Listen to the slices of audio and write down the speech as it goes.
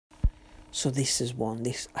So this is one.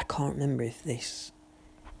 I can't remember if this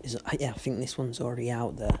is. I think this one's already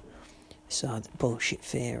out there. So the bullshit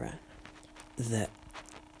theory that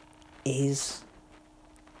is.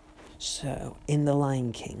 So in The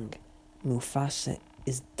Lion King, Mufasa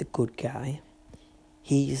is the good guy.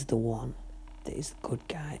 He's the one that is the good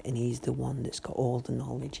guy, and he's the one that's got all the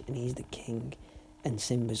knowledge, and he's the king, and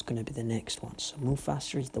Simba's going to be the next one. So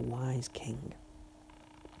Mufasa is the wise king.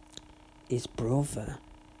 His brother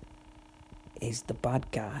is the bad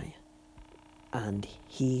guy, and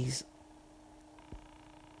he's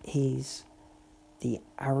the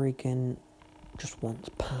arrogant, just wants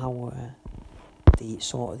power, the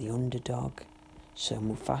sort of the underdog. So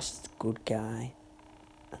Mufasa's the good guy,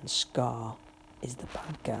 and Scar is the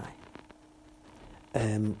bad guy.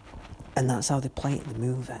 And that's how they play it in the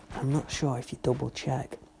movie. I'm not sure if you double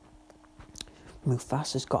check.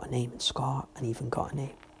 Mufasa's got a name, and Scar ain't even got a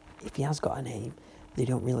name. If he has got a name, they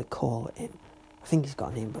don't really call it him. I think he's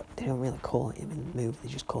got a name, but they don't really call it him in the movie. They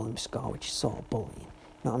just call him Scar, which is sort of bullying. You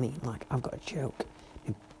know what I mean? Like, I've got a joke.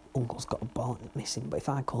 My uncle's got a bollock missing, but if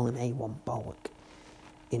I call him A1 bollock,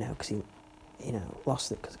 because he,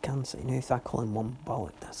 lost it because of cancer, if I call him one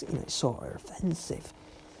bollock, that's, it's sort of offensive.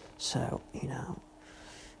 So,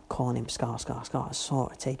 calling him Scar is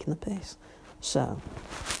sort of taking the piss. So,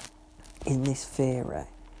 in this theory,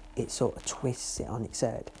 it sort of twists it on its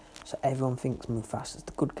head. So everyone thinks Mufasa's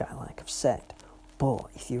the good guy, like I've said. But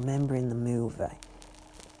if you remember in the movie,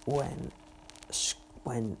 when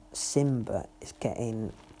Simba is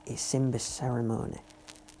getting his Simba ceremony,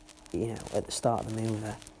 at the start of the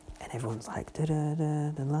movie, and everyone's like,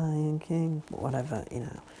 da-da-da, the Lion King, whatever,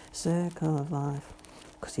 circle of life,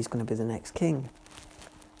 because he's going to be the next king.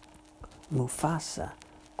 Mufasa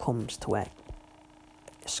comes to where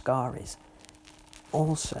Scar is.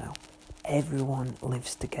 Also, everyone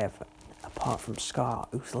lives together, apart from Scar,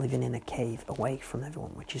 who's living in a cave away from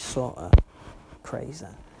everyone, which is sort of crazy.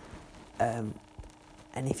 And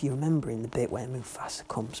if you remember in the bit where Mufasa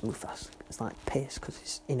comes, Mufasa is like pissed because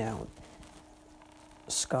it's,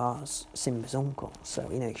 Scar's Simba's uncle, so,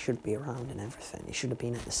 he should be around and everything. He should have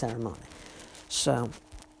been at the ceremony. So,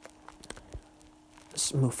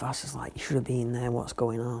 Mufasa's like, you should have been there, what's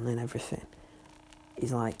going on and everything.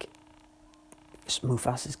 He's like,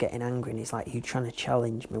 Mufasa's getting angry and he's like, you trying to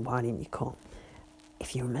challenge me, why didn't you come?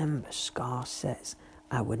 If you remember, Scar says,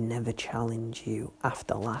 I would never challenge you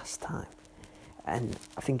after last time. And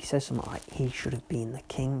I think he says something like, he should have been the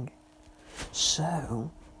king. So,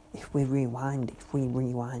 if we rewind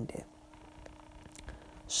it,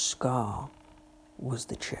 Scar was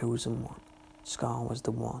the chosen one. Scar was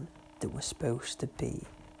the one that was supposed to be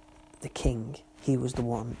the king. He was the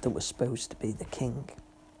one that was supposed to be the king.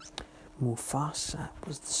 Mufasa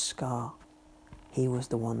was the Scar. He was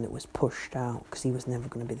the one that was pushed out because he was never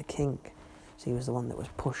going to be the king. So he was the one that was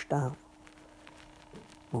pushed out.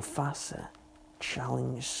 Mufasa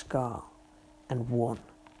challenged Scar and won,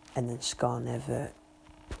 and then Scar never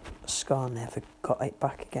got it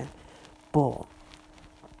back again. But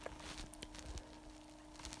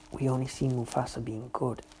we only see Mufasa being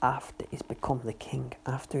good after he's become the king.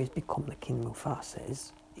 After he's become the king, Mufasa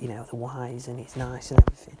is, the wise and he's nice and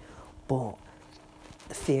everything. But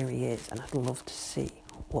the theory is, and I'd love to see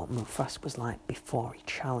what Mufasa was like before he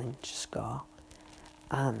challenged Scar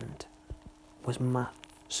and was mad.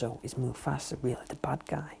 So is Mufasa really the bad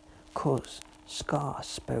guy? Because Scar's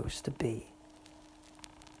supposed to be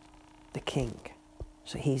the king.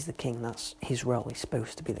 So he's the king, that's his role, he's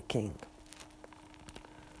supposed to be the king.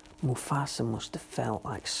 Mufasa must have felt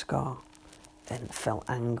like Scar and felt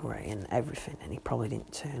angry and everything, and he probably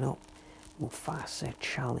didn't turn up. Mufasa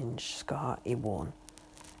challenged Scar, he won,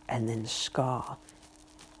 and then Scar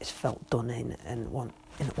is felt done in and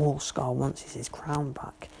all Scar wants is his crown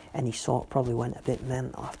back, and he probably went a bit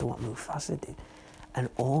mental after what Mufasa did. And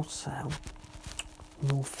also,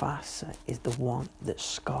 Mufasa is the one that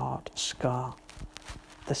scarred Scar.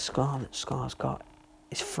 The scar that Scar's got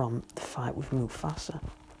is from the fight with Mufasa.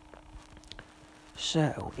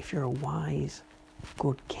 So, if you're a wise,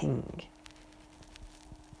 good king,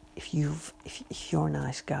 if you're a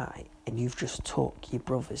nice guy and you've just took your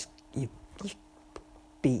brother's, you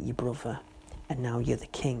beat your brother, and now you're the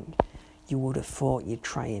king, you would have thought you'd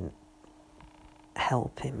try and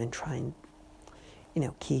help him and try and,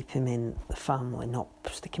 keep him in the family, not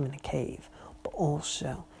stick him in a cave. But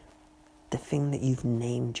also, the thing that you've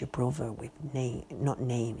named your brother with named,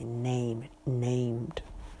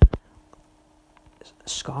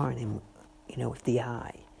 scarring him, with the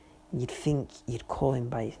eye, you'd think you'd call him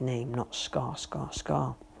by his name, not Scar.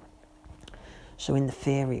 So in the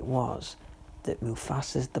theory it was that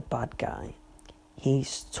Mufasa's the bad guy.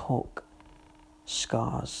 He's took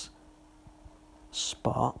Scar's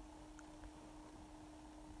spot.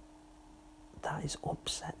 That is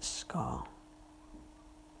upset Scar.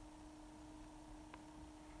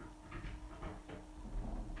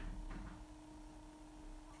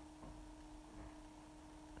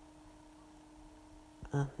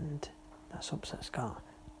 And that's upset Scar.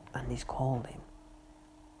 And he's called him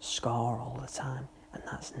Scar all the time, and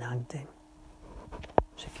that's nagged him.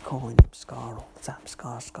 So if you're calling him Scar all the time,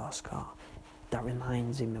 Scar, that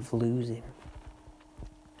reminds him of losing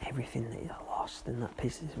everything that he's lost, and that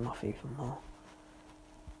pisses him off even more.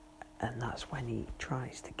 And that's when he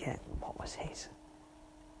tries to get what was his.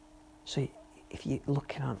 So if you're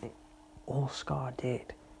looking at it, all Scar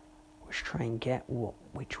did was try and get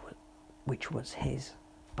which was his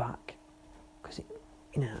back, because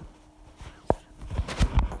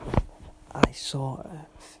I sort of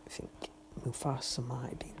think Mufasa might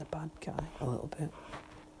have been the bad guy a little bit.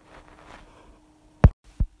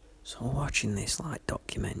 So I'm watching this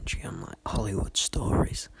documentary on Hollywood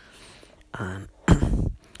stories, and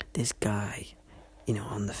this guy,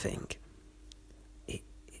 on the thing, it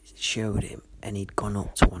showed him, and he'd gone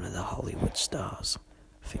up to one of the Hollywood stars.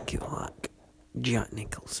 I think it was Jack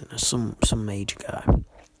Nicholson or some major guy,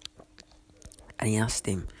 and he asked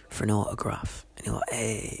him for an autograph, and he was like,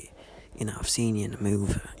 "Hey, I've seen you in a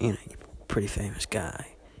movie, you're a pretty famous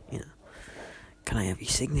guy, can I have your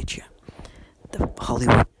signature?" The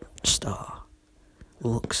Hollywood star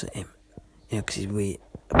looks at him, because he's with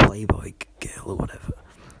a Playboy girl or whatever,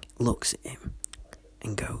 looks at him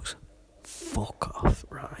and goes, "Fuck off,"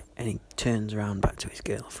 right? And he turns around back to his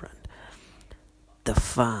girlfriend. The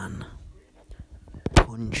fan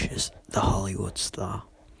punches the Hollywood star.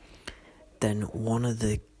 Then one of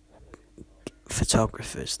the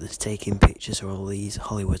photographers that's taking pictures of all these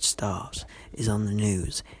Hollywood stars is on the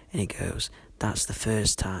news, and he goes, "That's the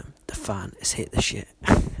first time the fan has hit the shit."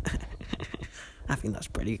 I think that's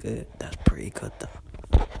pretty good. That's pretty good, though.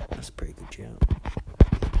 That's a pretty good joke.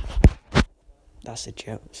 That's a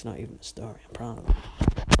joke. It's not even a story. I'm proud of it.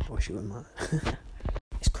 I wish it were mine.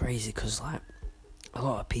 It's crazy because, a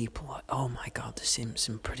lot of people are like, "Oh my God, The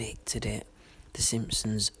Simpsons predicted it. The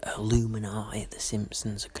Simpsons are Illuminati. The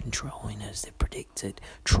Simpsons are controlling us. They predicted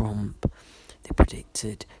Trump. They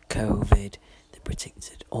predicted COVID. They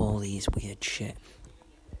predicted all these weird shit.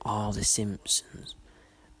 Are the Simpsons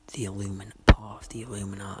part of the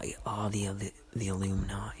Illuminati? Are the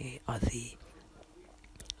Illuminati? Are the...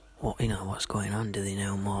 what's going on? Do they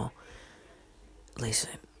know more?"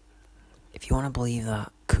 Listen, if you want to believe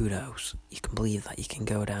that, kudos. You can believe that. You can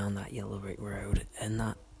go down that yellow brick road, and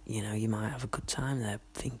that, you might have a good time there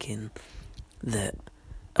thinking that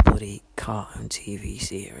a bloody cartoon TV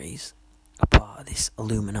series, a part of this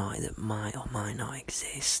Illuminati that might or might not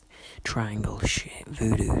exist, triangle shit,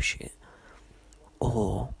 voodoo shit.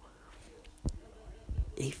 Or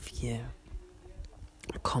if you're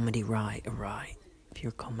a comedy writer, right? If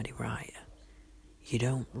you're a comedy writer, you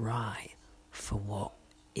don't write for what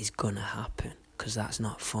is gonna happen, because that's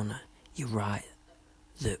not funny. You write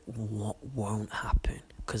that what won't happen,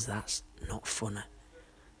 because that's not funny.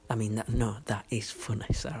 I mean, that is funny,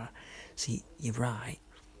 Sarah. See, you write,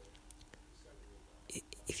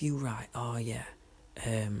 if you write,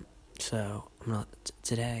 so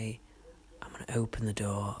today I'm going to open the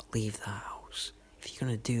door, leave the house. If you're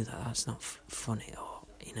going to do that, that's not funny, or,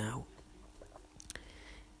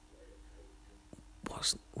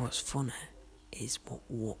 what's funny is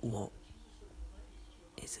what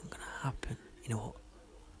isn't going to happen,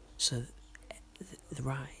 So the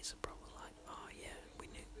writers are probably like, "Oh yeah, we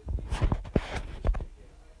knew."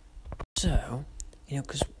 So,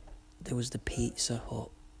 because there was the Pizza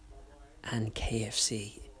Hut and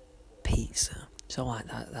KFC pizza. So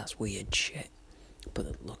that's weird shit, but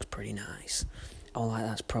it looks pretty nice.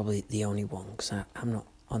 That's probably the only one, because I'm not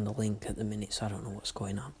on the link at the minute, so I don't know what's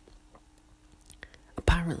going on.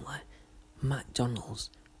 Apparently, McDonald's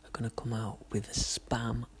are going to come out with a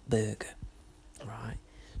spam burger, right?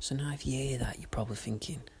 So now if you hear that, you're probably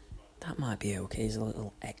thinking, that might be okay, it's a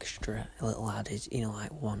little extra, a little added,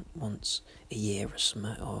 once a year or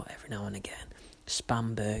something, or every now and again.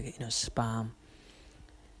 Spam burger, spam,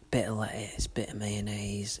 bit of lettuce, bit of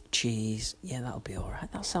mayonnaise, cheese, yeah, that'll be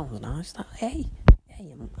alright, that sounds nice, hey,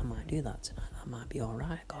 I might do that tonight, that might be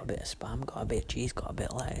alright, got a bit of spam, got a bit of cheese, got a bit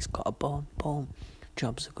of lettuce, got a boom,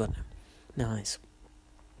 jobs are good, nice.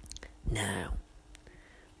 Now,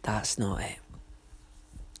 that's not it.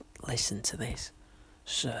 Listen to this.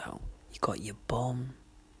 So, you got your bun,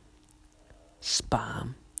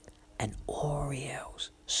 spam, and Oreos.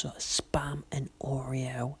 So, spam and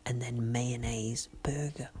Oreo, and then mayonnaise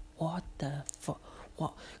burger. What the fuck?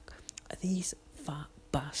 What? These fat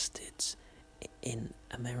bastards in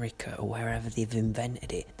America or wherever they've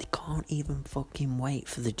invented it, they can't even fucking wait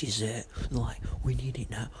for the dessert. They're like, we need it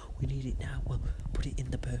now, well, put it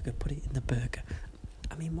in the burger.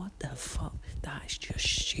 I mean, what the fuck? That's just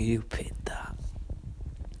stupid, that.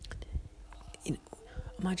 You know,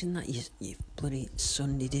 imagine that you bloody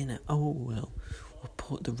Sunday dinner. Oh, well, we'll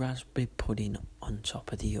put the raspberry pudding on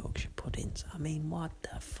top of the Yorkshire puddings. I mean, what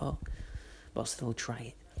the fuck? But I'll still try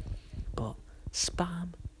it. But Spam,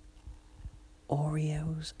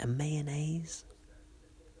 Oreos and mayonnaise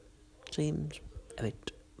seems a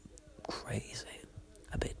bit crazy,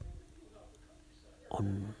 a bit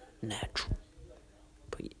unnatural,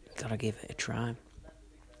 but you gotta give it a try.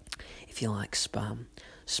 If you like Spam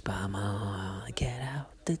on, get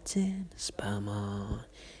out the tin, Spam on,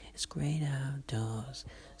 it's great outdoors,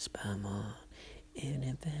 Spam on,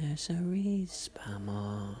 anniversaries, Spam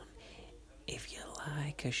on, if you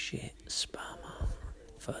like a shit, Spam on,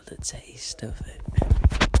 for the taste of it.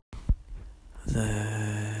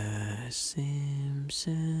 The Simpsons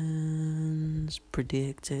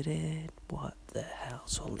predicted it. What the hell?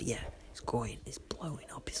 So yeah, it's blowing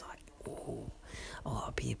up. It's like, oh, a lot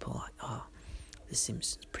of people are like, oh, the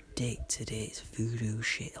Simpsons predicted it. It's voodoo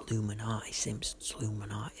shit, Illuminati, Simpsons,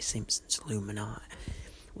 Illuminati.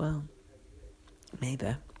 Well,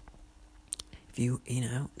 maybe. If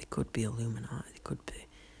it could be Illuminati, it could be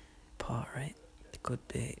part, right? It could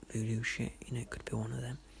be voodoo shit, it could be one of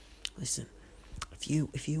them. Listen,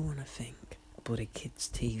 if you want to think a bloody kids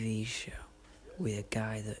TV show with a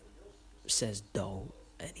guy that says dough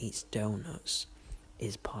and eats donuts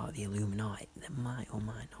is part of the Illuminati, that might or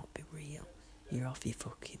might not be real. You're off your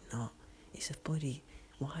fucking nut. It's a bloody,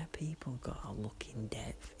 why have people got a look in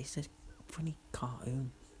depth? It's a funny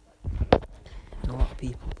cartoon. And a lot of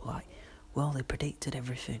people are like, well, they predicted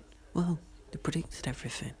everything.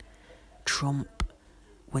 Trump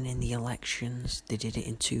winning the elections, they did it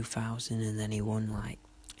in 2000 and then he won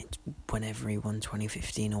whenever he won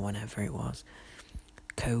 2015 or whenever it was.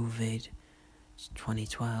 COVID,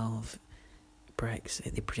 2012,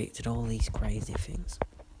 Brexit, they predicted all these crazy things.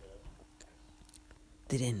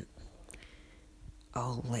 They didn't.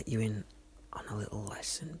 I'll let you in on a little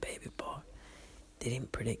lesson, baby boy. They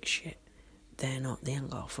didn't predict shit. They ain't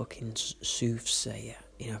got a fucking soothsayer,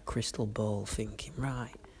 crystal ball thinking,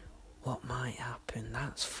 right, what might happen?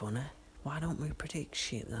 That's funny. Why don't we predict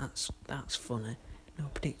shit? That's funny. No,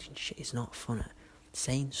 predicting shit is not funny.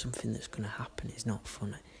 Saying something that's going to happen is not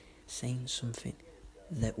funny. Saying something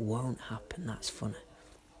that won't happen, that's funny.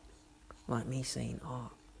 Like me saying,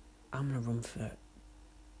 oh, I'm going to run for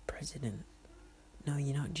president. No,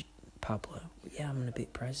 you're not, Pablo. Yeah, I'm going to be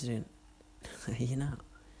president. You're not.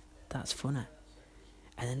 That's funny.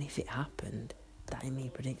 And then if it happened, that ain't me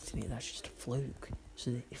predicting it, that's just a fluke.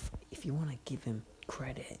 So if you want to give them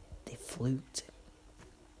credit, they fluked it.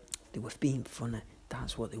 They were being funny.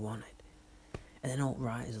 That's what they wanted. And then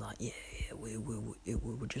alt-right like, yeah, we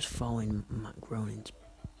were just following Matt Groening's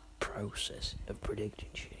process of predicting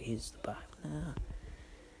shit. Here's the Bible. Nah.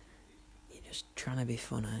 You're just trying to be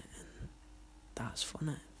funny, and that's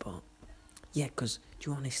funny. But, yeah, because do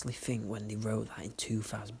you honestly think when they wrote that in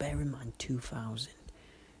 2000, bear in mind 2000,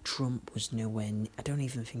 Trump was nowhere, I don't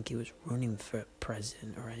even think he was running for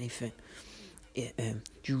president or anything. Do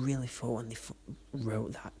you really thought when they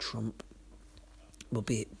wrote that Trump will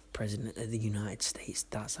be president of the United States,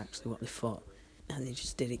 that's actually what they thought? No, they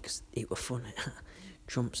just did it because it was funny.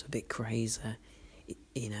 Trump's a bit crazy, He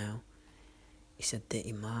said that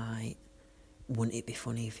he might. Wouldn't it be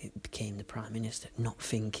funny if he became the Prime Minister, not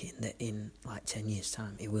thinking that in 10 years'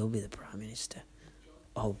 time he will be the Prime Minister?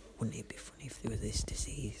 Oh, wouldn't it be funny if there was this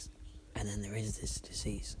disease, and then there is this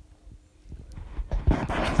disease?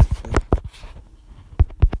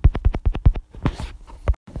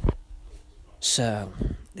 So,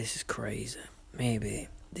 this is crazy. Maybe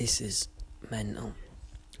this is mental.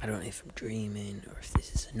 I don't know if I'm dreaming or if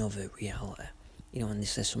this is another reality. When they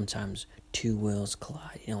say sometimes two worlds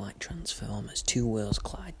collide, like Transformers, two worlds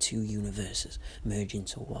collide, two universes merge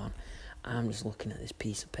into one. I'm just looking at this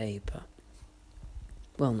piece of paper.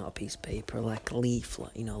 Well, not a piece of paper, like a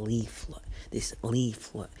leaflet, leaflet. This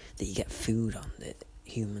leaflet that you get food on, that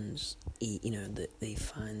humans eat, that they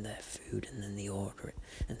find their food and then they order it.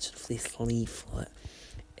 And so this leaflet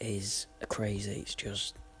is crazy,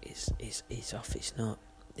 it's off, it's not,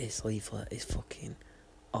 this leaflet is fucking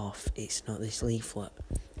off, it's not, this leaflet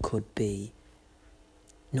could be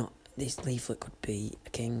a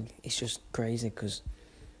king. It's just crazy because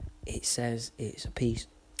it says it's a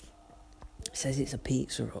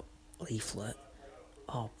Pizza Hut leaflet.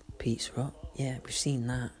 Oh, Pizza Hut, yeah, we've seen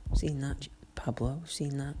that, Pablo, we've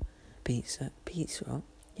seen that. Pizza Hut,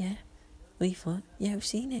 yeah. Leaflet, yeah, we've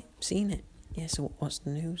seen it. Yeah, so what's the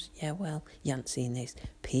news? Yeah, well, you haven't seen this.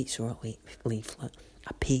 Pizza Hut leaflet,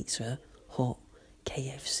 a Pizza Hut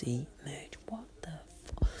KFC merge. What the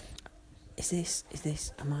fuck? Is this,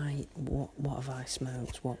 what have I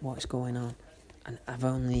smoked? What's going on? And I've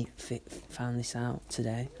only found this out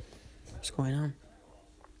today. What's going on?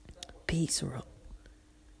 Pizza Hut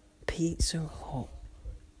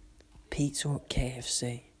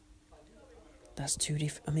KFC. That's two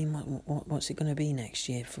different. I mean, what's it gonna be next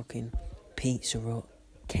year? Fucking Pizza Hut,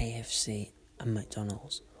 KFC, and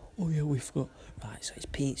McDonald's. Oh yeah, we forgot. Right, so it's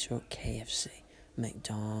Pizza Hut, KFC,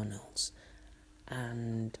 McDonald's,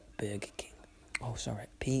 and Burger King. Oh, sorry,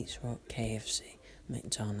 Pizza Hut, KFC,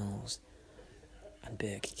 McDonald's, and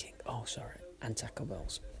Burger King. Oh, sorry, and Taco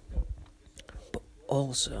Bell's. But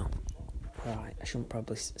also, right, I shouldn't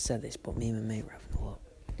probably say this, but me and my mate were having a look.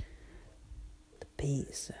 The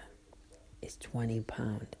pizza is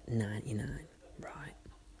 £20.99, right?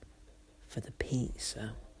 For the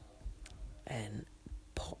pizza and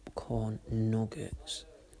popcorn nuggets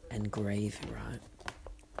and gravy, right?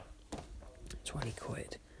 20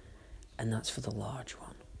 quid. And that's for the large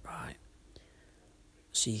one, right?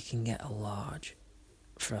 So you can get a large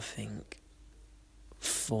for, I think,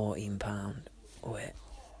 £14. Wait.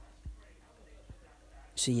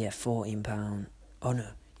 So yeah, £14. Oh no,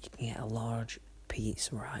 you can get a large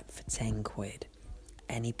pizza, right, for 10 quid.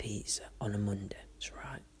 Any pizza on a Monday, that's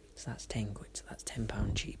right. So that's 10 quid, so that's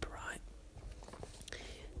 £10 cheaper, right?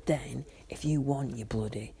 Then, if you want your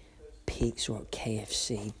bloody pizza or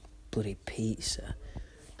KFC bloody pizza,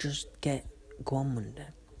 just go on Monday,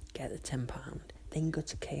 get the £10, then go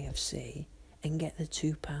to KFC and get the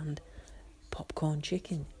 £2 popcorn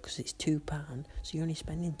chicken, because it's £2, so you're only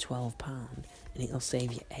spending £12, and it'll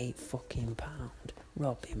save you £8 fucking pound.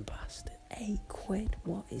 Robbing bastard. 8 quid?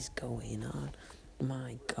 What is going on?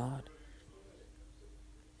 My God.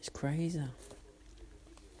 It's crazy.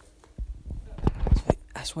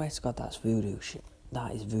 I swear to God, that's voodoo shit.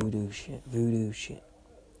 That is voodoo shit.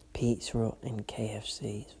 Pizza Hut and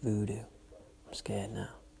KFC is voodoo. I'm scared now.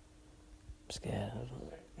 I'm scared,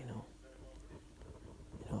 you know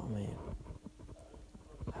what I mean?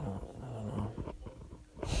 I don't know.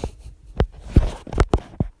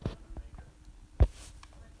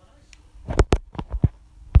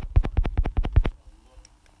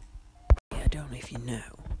 Yeah, I don't know if you know,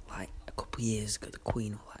 like, a couple of years ago, the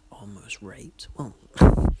Queen was, like, almost raped. Well,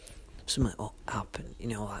 something happened, you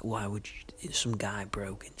know, like, why would you, some guy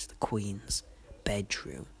broke into the Queen's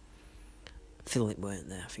bedroom. Philip weren't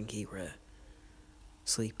there, I think he were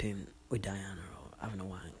sleeping with Diana or having a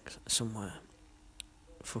wank somewhere,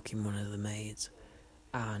 fucking one of the maids.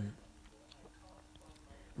 And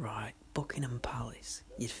right, Buckingham Palace,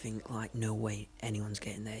 you'd think, like, no way anyone's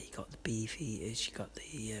getting there. You got the beefeaters, you got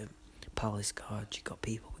the palace guards, you got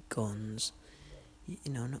people with guns,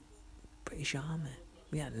 you know, not British Army.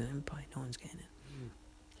 We had an empire, no one's getting it.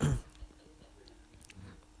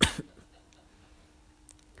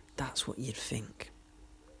 That's what you'd think.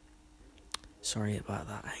 Sorry about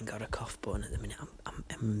that, I ain't got a cough button at the minute. I'm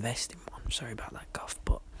investing one, sorry about that cough,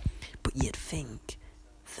 but you'd think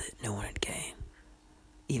that no one would get in.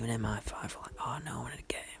 Even MI5 were like, oh, no one would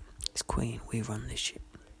get in. It's Queen, we run this shit.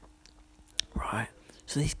 Right?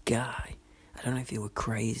 So this guy, I don't know if he were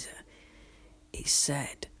crazy, he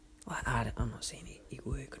said, like, I'm not saying he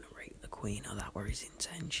were going to rape the Queen or that were his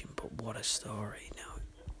intention, but what a story, you know.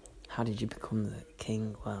 How did you become the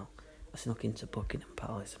king? Well, I snuck into Buckingham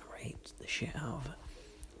Palace and raped the shit out of her.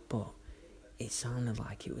 But it sounded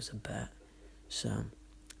like it was a bet. So,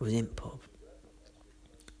 I was in pub,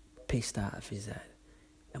 pissed out of his head,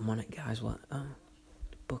 and one of the guys was like, oh,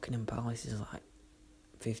 Buckingham Palace is like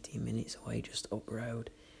 15 minutes away, just up the road.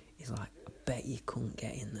 He's like, I bet you couldn't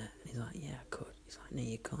get in there. And he's like, yeah, I could. He's like, no,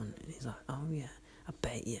 you couldn't. And he's like, oh yeah, I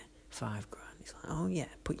bet you £5 grand. He's like, oh yeah,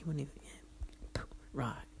 put your money, yeah.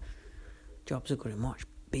 Right. Jobs are good and watch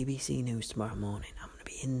BBC News tomorrow morning. I'm going to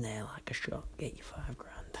be in there like a shot, get you £5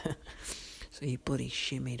 grand. So he bloody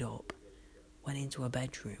shimmied up, went into a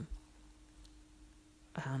bedroom,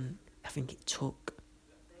 and I think it took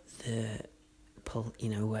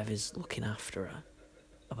whoever's looking after her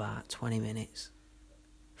about 20 minutes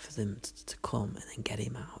for them to come and then get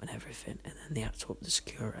him out and everything, and then they had to up the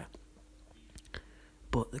security.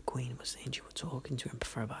 But the Queen was saying she was talking to him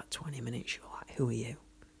for about 20 minutes. She was like, who are you?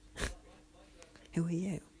 Who are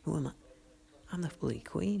you? Who am I? I'm the bloody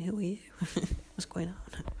Queen, who are you? What's going on?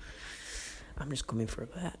 I'm just coming for a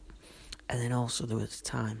bet. And then also there was a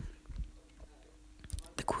time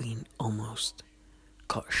the Queen almost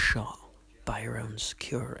got shot by her own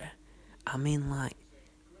security. I mean, like,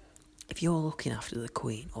 if you're looking after the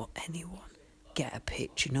Queen or anyone, get a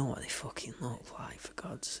picture, know what they fucking look like, for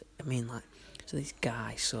God's sake. I mean, like, so this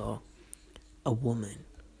guy saw a woman,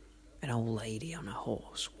 an old lady on a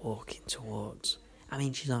horse, walking towards. I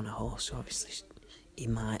mean, she's on a horse, so obviously he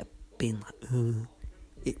might have been like,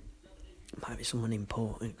 it might be someone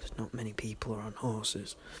important, because not many people are on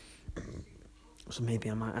horses. So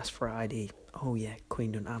maybe I might ask for ID. Oh yeah,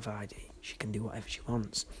 Queen doesn't have ID. She can do whatever she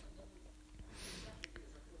wants.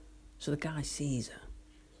 So the guy sees her.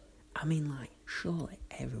 I mean, like, surely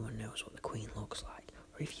everyone knows what the Queen looks like.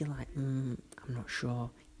 Or if you're like, I'm not sure,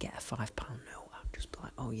 get a £5 note out. Just be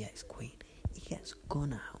like, oh yeah, it's Queen. He gets a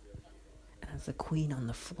gun out. And as the Queen on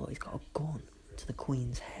the floor, he's got a gun to the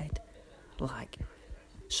Queen's head. Like,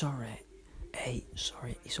 sorry,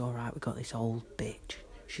 it's alright, we got this old bitch.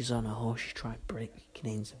 She's on a horse, she tried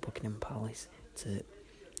breaking into Buckingham Palace to...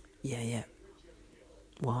 Yeah.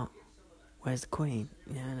 What? Where's the Queen?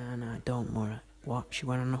 No, don't worry. What? She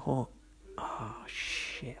went on a horse? Oh,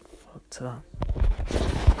 shit, fucked up.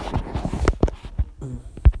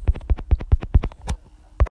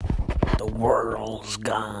 The world's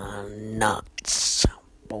gone nuts.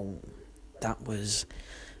 Boom. That was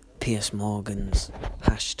Piers Morgan's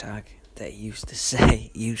hashtag that he used to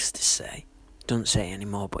say. Don't say it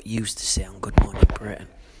anymore, but used to say on Good Morning Britain.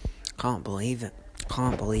 Can't believe it.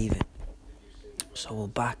 So we'll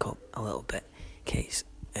back up a little bit in case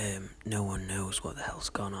no one knows what the hell's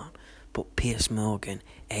gone on. But Piers Morgan,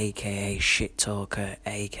 aka Shit Talker,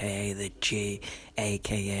 aka the G,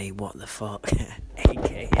 aka what the fuck,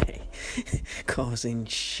 aka causing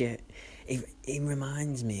shit. He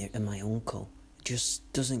reminds me of my uncle.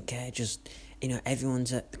 Just doesn't care. Just,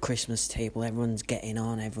 everyone's at the Christmas table, everyone's getting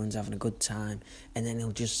on, everyone's having a good time, and then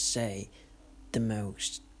he'll just say the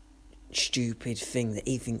most stupid thing that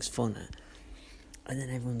he thinks funny. And then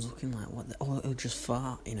everyone's looking like, what the... Oh, he'll just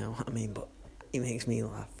fart, you know what I mean? But it makes me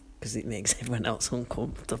laugh, because it makes everyone else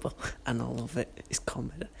uncomfortable, and I love it. It's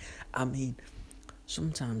comedy. I mean,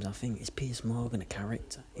 sometimes I think, is Piers Morgan a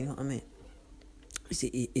character? You know what I mean? Is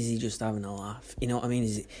he just having a laugh? You know what I mean?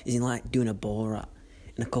 Is he like doing a Borat?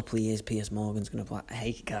 In a couple of years, Piers Morgan's going to be like,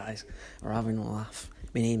 hey guys, we're having a laugh.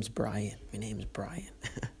 My name's Brian.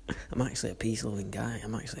 I'm actually a peace-loving guy.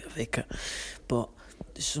 I'm actually a vicar. But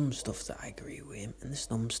there's some stuff that I agree with him, and there's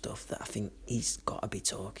some stuff that I think he's got to be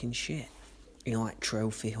talking shit. You know, like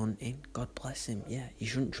trophy hunting. God bless him. Yeah, you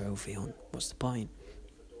shouldn't trophy hunt. What's the point?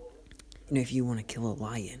 You know, if you want to kill a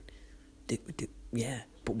lion, yeah,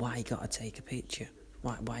 but why you got to take a picture?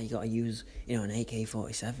 Why you got to use, an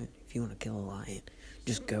AK-47 if you want to kill a lion?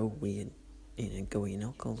 Just go with your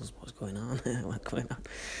knuckles. What's going on?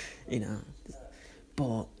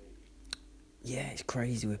 But yeah, it's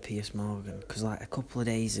crazy with Piers Morgan, because like a couple of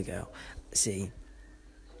days ago, see,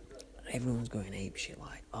 everyone's going apeshit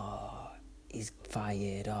like, oh, he's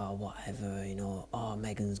fired, or whatever, oh,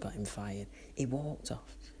 Meghan's got him fired. He walked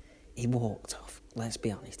off. Let's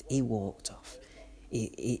be honest, he walked off.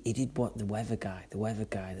 He did what the weather guy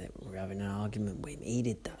that we're having an argument with, he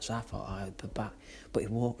did that, so I thought I would be back, but he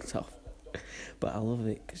walked off. But I love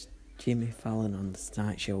it, because Jimmy Fallon on the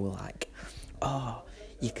Tonight Show were like, oh,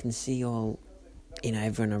 you can see all,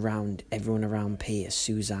 everyone around Piers,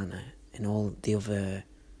 Susanna, and all the other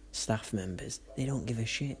staff members, they don't give a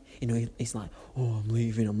shit. He's like, oh, I'm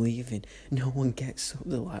leaving. No one gets up.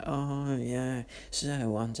 They're like, oh, yeah.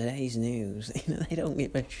 So, on today's news, they don't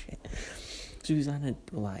give a shit. Susanna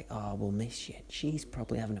were like, oh, we'll miss you. She's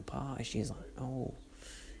probably having a party. She's like, oh,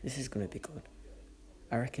 this is going to be good.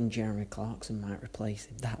 I reckon Jeremy Clarkson might replace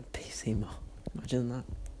him. That would piss him off. Imagine that.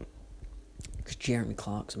 Because Jeremy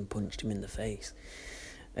Clarkson punched him in the face.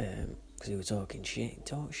 Because he was talking shit.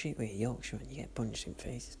 Talk shit with a Yorkshireman, you get punched in the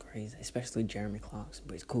face. It's crazy. Especially Jeremy Clarkson.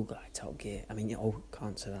 But he's a cool guy, Top Gear. I mean,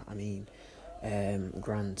 can't say that. I mean,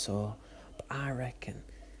 Grand Tour. But I reckon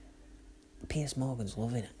Piers Morgan's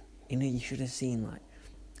loving it. You should have seen, like,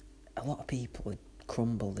 a lot of people would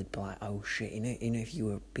crumble. They'd be like, oh shit, if you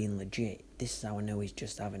were being legit, this is how I know he's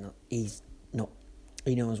just having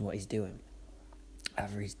he knows what he's doing.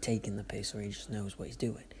 Either he's taking the piss or he just knows what he's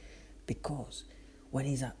doing. Because when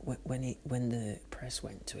the press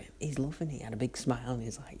went to him, he's loving it. He had a big smile and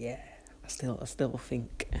he's like, yeah, I still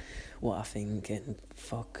think what I think, and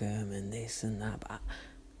fuck him and this and that. But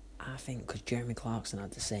I think because Jeremy Clarkson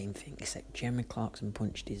had the same thing, except Jeremy Clarkson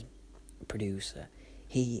punched his producer.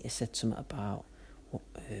 He said something about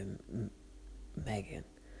Meghan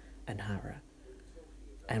and Harry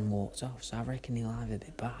and walked off. So I reckon he'll either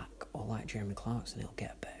be back, or like Jeremy Clarkson, he'll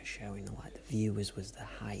get a better showing. Like the viewers was the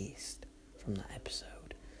highest from that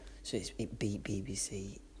episode, so it beat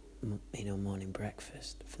BBC, Morning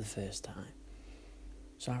Breakfast for the first time.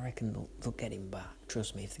 So I reckon they'll get him back.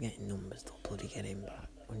 Trust me, if they're getting numbers, they'll bloody get him back.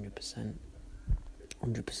 100%.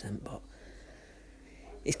 100%, but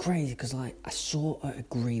it's crazy because, like, I sort of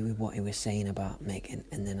agree with what he was saying about Meghan,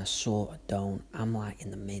 and then I sort of don't. I'm, like,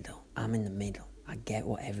 in the middle. I'm in the middle. I get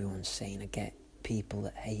what everyone's saying. I get people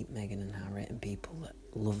that hate Meghan and Harry and people that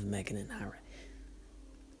love Meghan and Harry.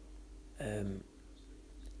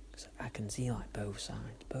 So I can see, like, both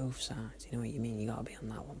sides, you know what you mean? You gotta be on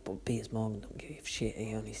that one. But Piers Morgan don't give a shit.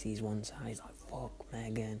 He only sees one side. He's like, fuck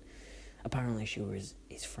Meghan. Apparently she was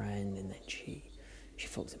his friend, and then she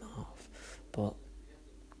fucked him off. But,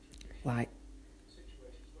 like,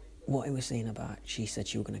 what he was saying about, she said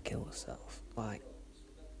she was going to kill herself. Like,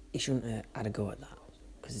 he shouldn't have had a go at that,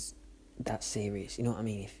 because that's serious. You know what I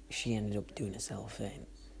mean? If she ended up doing herself in,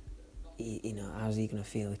 you know, how's he going to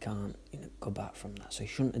feel? He can't, you know, go back from that. So he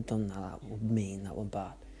shouldn't have done that. That would mean that was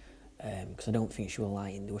bad. Because I don't think she was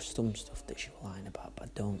lying. There was some stuff that she was lying about, but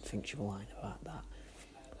I don't think she was lying about that.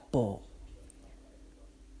 But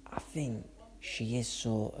I think she is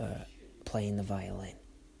sort of playing the violin.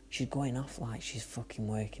 She's going off like she's fucking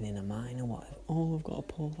working in a mine or whatever. Oh, I've got a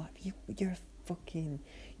poor life.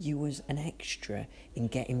 You was an extra in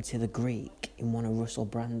Get Him to the Greek in one of Russell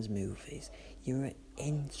Brand's movies. You were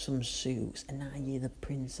in some suits, and now you're the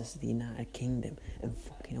Princess of the United Kingdom and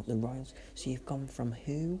fucking up the royals. So you've gone from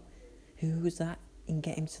who was that in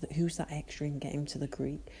Get Him to the... Who's that extra in Get Him to the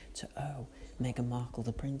Greek? To, Meghan Markle,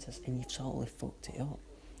 the princess, and you've totally fucked it up.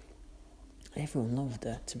 Everyone loved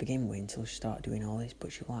her to begin with until she started doing all this,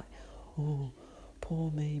 but she was like, oh,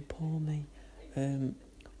 poor me,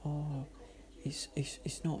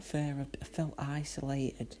 it's not fair. I felt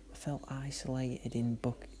isolated.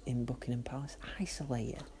 In Buckingham Palace.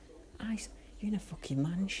 Isolated. You're in a fucking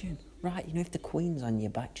mansion, right? You know, if the Queen's on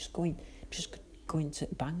your back, just go into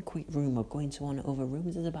a banquet room or go into one of the other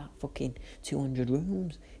rooms. There's about fucking 200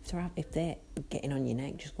 rooms. If they're getting on your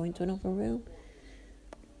neck, just go into another room.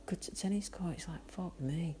 Go to tennis court. It's like, fuck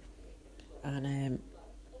me. And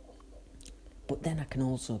but then I can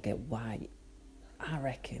also get why. I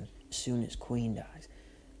reckon as soon as Queen dies,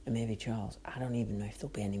 and maybe Charles, I don't even know if there'll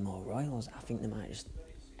be any more royals. I think they might just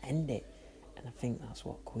end it. And I think that's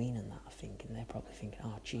what Queen and that are thinking. They're probably thinking,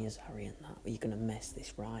 oh, cheers, Harry and that. You're going to mess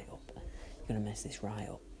this right up.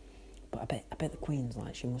 But I bet the Queen's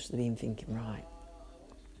like, she must have been thinking, right,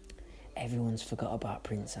 everyone's forgot about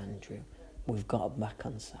Prince Andrew. We've got him back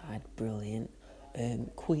on side. Brilliant.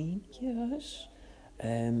 Queen, yes.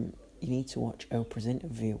 You need to watch Oprah's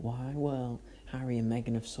interview. Why? Well, Harry and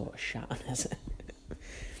Meghan have sort of shat on us.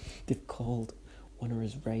 They've called one of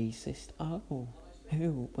us racist. Oh,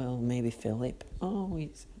 who? Well, maybe Philip. Oh,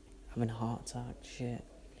 he's having a heart attack. Shit.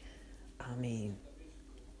 I mean,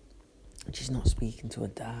 she's not speaking to her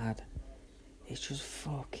dad. It's just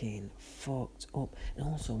fucking fucked up. And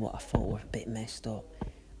also what I thought was a bit messed up,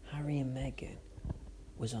 Harry and Meghan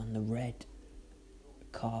was on the red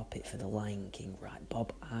carpet for The Lion King, right?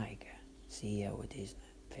 Bob Iger, CEO of Disney,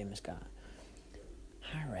 famous guy.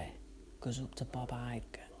 Harry goes up to Bob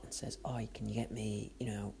Iger and says, "Oh, can you get me,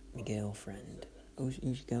 my girlfriend? Who's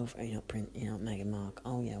your girlfriend? Meghan Markle.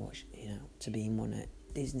 Oh yeah, to be in one of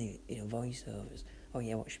Disney, voiceovers. Oh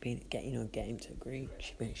yeah, what should be get him to agree.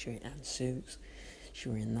 She made sure it had suits. She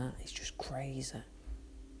were in that. It's just crazy.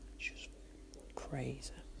 It's just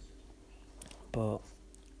crazy. But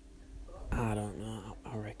I don't know.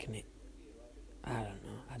 I reckon it. I don't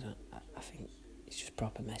know. I think it's just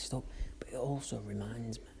proper messed up. But it also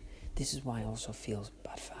reminds me. This is why I also feel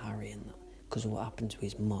bad for Harry and that, because of what happened to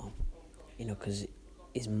his mom. Because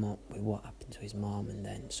his mom, with what happened to his mom, and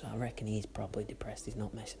then so I reckon he's probably depressed. He's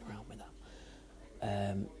not messing around with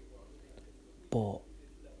that. But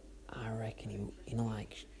I reckon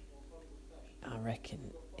I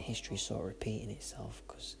reckon history's sort of repeating itself,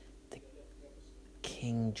 because the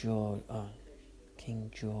King George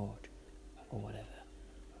or whatever,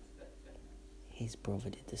 his brother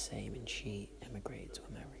did the same, and she emigrated to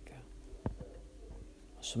America,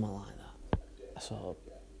 or something like that. I sort of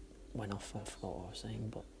went off and forgot what I was saying,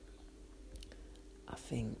 but I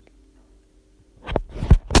think.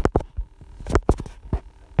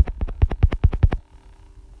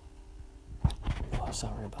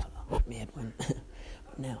 Sorry about that, my head went.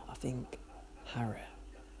 But now, I think Harry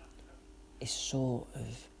is sort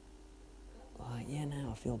of like, now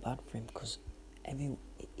I feel bad for him, because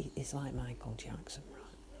it's like Michael Jackson,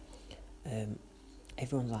 right?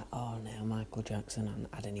 Everyone's like, oh, now Michael Jackson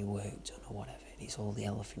hasn't had any work done or whatever, and he's all the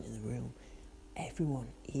elephant in the room. Everyone,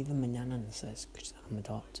 even my nana says, because I'm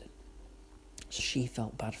adopted, so she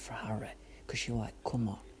felt bad for Harry, because she was like, come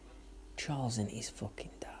on, Charles isn't his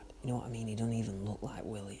fucking dad. You know what I mean? He don't even look like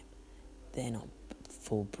William. They're not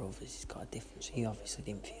full brothers, he's got a difference. He obviously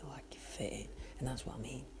didn't feel like he fit in, and that's what I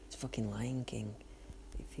mean. It's fucking Lion King.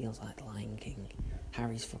 It feels like the Lion King.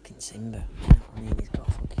 Harry's fucking Simba. You know what I mean? He's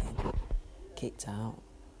got fucking kicked out.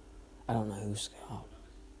 I don't know who Scar,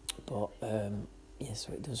 but yeah,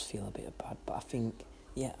 so it does feel a bit bad. But I think,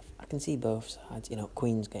 yeah, I can see both sides. You know,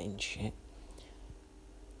 Queen's getting shit.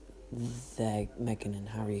 Meghan and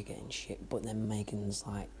Harry are getting shit, but then Meghan's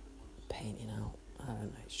like painting out. I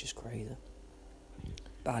don't know, it's just crazy.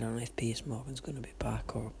 But I don't know if Piers Morgan's going to be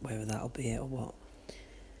back or whether that'll be it or what.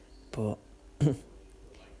 But,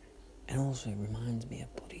 and also it reminds me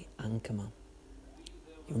of bloody Anchorman.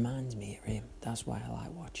 It reminds me of him. That's why I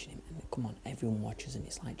like watching him. And come on, everyone watches and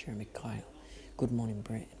it's like Jeremy Kyle. Good Morning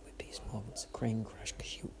Britain with Piers Morgan. It's a crane crash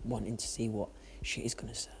because you're wanting to see what shit he's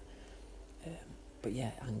going to say. But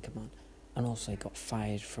yeah, Anchorman. And also he got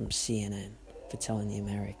fired from CNN for telling the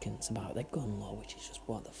Americans about their gun law, which is just,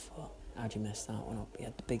 what the fuck? How'd you mess that one up? He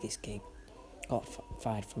had the biggest gig, got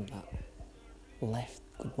fired from that. Left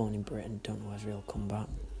Good Morning Britain, don't know whether he'll come back.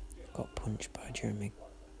 Got punched by Jeremy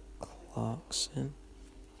Clarkson.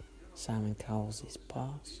 Simon Cowell's his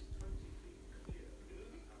boss.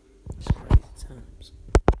 It's crazy times.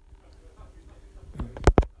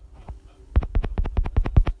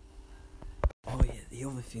 Oh yeah, the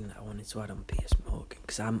other thing that I wanted to add on Piers Morgan,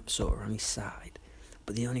 because I'm sort of on his side,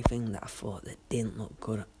 but the only thing that I thought that didn't look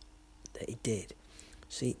good that he did,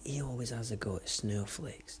 see, he always has a go at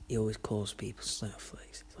snowflakes. He always calls people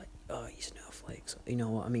snowflakes. He's like, oh, you snowflakes. You know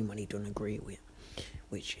what I mean, when he don't agree with him,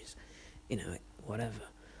 which is, you know, whatever.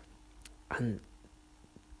 And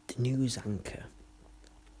the news anchor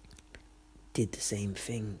did the same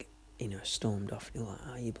thing, you know, stormed off. You're like,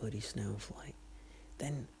 oh, you bloody snowflake.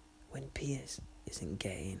 Then, when Piers isn't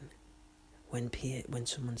getting, when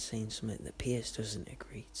someone's saying something that Piers doesn't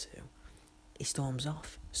agree to, he storms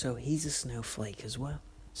off. So he's a snowflake as well.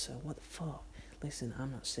 So what the fuck? Listen,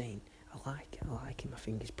 I'm not saying I like him. I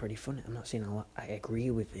think he's pretty funny. I'm not saying I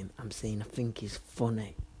agree with him. I'm saying I think he's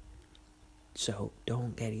funny. So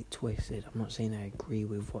don't get it twisted. I'm not saying I agree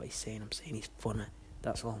with what he's saying. I'm saying he's funny.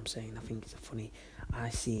 That's all I'm saying. I think he's funny. I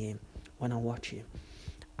see him, when I watch him,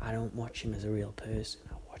 I don't watch him as a real person.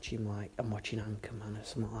 I watch him like I'm watching Anchorman or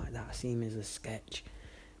something like that. I see him as a sketch.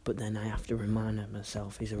 But then I have to remind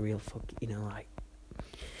myself he's a real you know, like,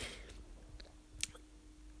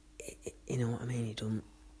 you know what I mean? He doesn't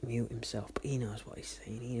mute himself, but he knows what he's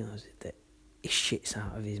saying. He knows that he shits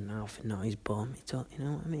out of his mouth and not his bum. You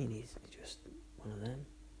know what I mean? He's just one of them.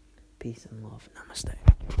 Peace and love. Namaste.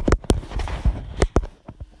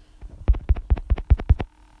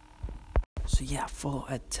 So yeah, I thought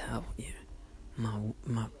I'd tell you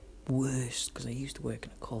my worst, because I used to work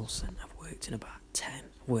in a call centre. I've worked in about 10.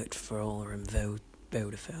 Worked for Ola and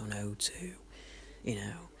Vodafone, O2, you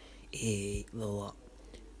know, the lot.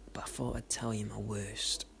 But I thought I'd tell you my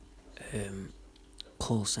worst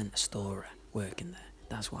call centre story working there.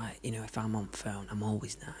 That's why, you know, if I'm on phone, I'm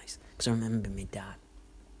always nice. Because I remember my dad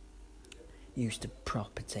used to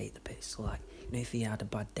proper take the piss. Like, you know, if he had a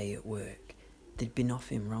bad day at work, there'd be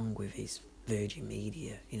nothing wrong with his Virgin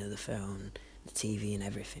Media, you know, the phone, the TV and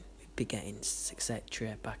everything. We'd be getting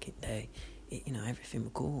etc. back in the day. You know, everything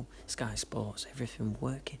was cool. Sky Sports, everything was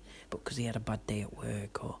working. But because he had a bad day at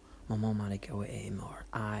work, or my mum had to go at him, or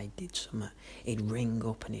I did something, he'd ring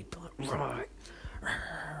up and he'd be like, right,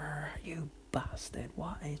 you bastard,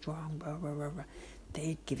 what is wrong, blah, blah, blah, blah.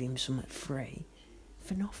 They'd give him something free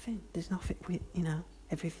for nothing. There's nothing, you know,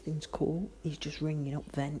 everything's cool. He's just ringing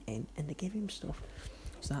up, venting, and they give him stuff.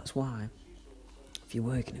 So that's why, if you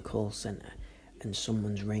work in a call centre and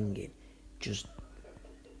someone's ringing, just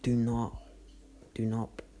do not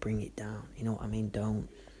bring it down. You know what I mean? Don't.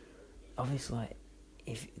 Obviously,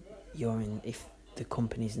 if the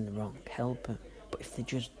company's in the wrong, help them. But if they're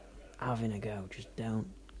just having a go, just don't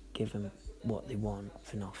give them what they want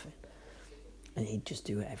for nothing. And he'd just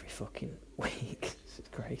do it every fucking week. It's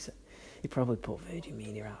crazy. He'd probably put Virgin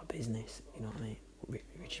Media out of business. You know what I mean?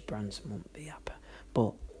 Richard Branson wouldn't be happy.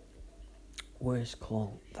 But worst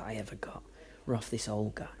call that I ever got, we're off this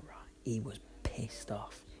old guy, right? He was pissed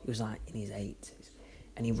off. He was like in his 80s.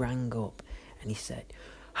 And he rang up and he said,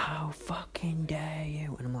 how fucking dare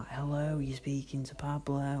you? And I'm like, hello, you're speaking to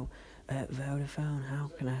Pablo at Vodafone, how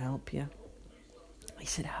can I help you? He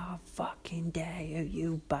said, how fucking dare you,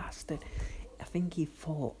 you bastard. I think he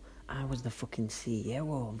thought I was the fucking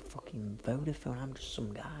CEO of fucking Vodafone. I'm just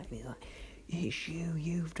some guy. And he's like, it's you,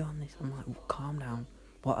 you've done this. I'm like, well, calm down.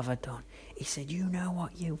 What have I done? He said, you know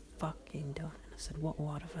what you've fucking done. And I said, what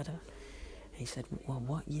have I done? And he said, well,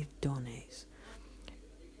 what you've done is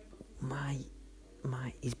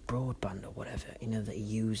his broadband or whatever, you know, that he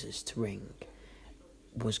uses to ring,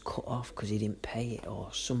 was cut off because he didn't pay it or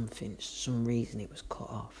something. Some reason it was cut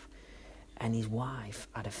off. And his wife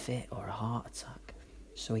had a fit or a heart attack.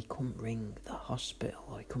 So he couldn't ring the hospital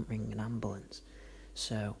or he couldn't ring an ambulance.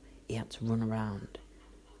 So he had to run around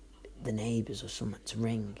the neighbours or something to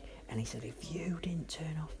ring. And he said, if you didn't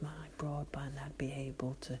turn off my broadband, I'd be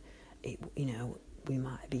able to, we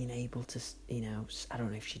might have been able to, I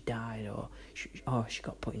don't know if she died or she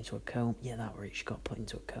got put into a coma. Yeah, that was it, she got put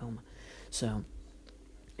into a coma. So,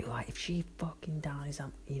 like, if she fucking dies,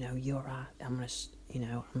 you're right, I'm going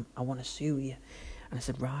to, I want to sue you. And I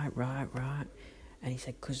said, right. And he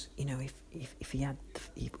said, because, if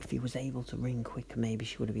he was able to ring quicker, maybe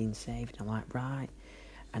she would have been saved. And I'm like, right.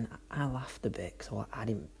 And I laughed a bit because I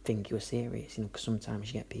didn't think he was serious, because sometimes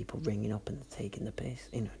you get people ringing up and they're taking the piss,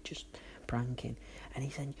 just pranking. And he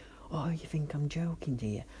said, oh, you think I'm joking, do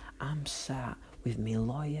you? I'm sat with my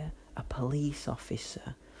lawyer, a police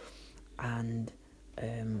officer, and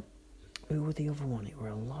who were the other one? It were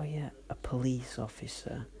a lawyer, a police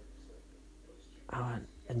officer, and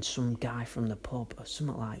some guy from the pub or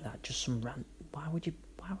something like that. Just some rant. Why would you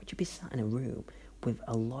be sat in a room with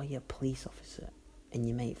a lawyer, police officer, and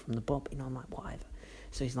your mate from the pub? I'm like, whatever.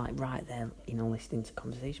 So he's like, right there, listening to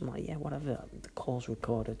conversation. I'm like, yeah, whatever. The call's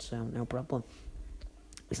recorded, so no problem.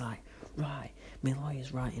 He's like, right, my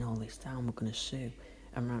lawyer's writing all this down. We're gonna sue.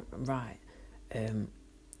 I'm like, right.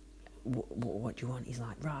 What do you want? He's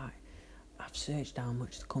like, right, I've searched how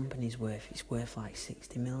much the company's worth. It's worth like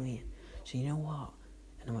 60 million. So you know what?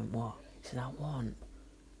 And I went, what? He said, I want,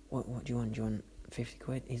 what do you want? Do you want 50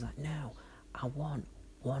 quid? He's like, no, I want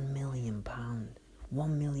 £1 million. £1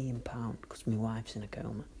 million, because my wife's in a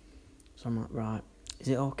coma. So I'm like, right, is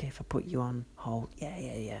it okay if I put you on hold?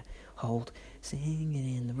 Yeah. Hold.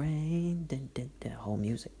 Singing in the rain. Whole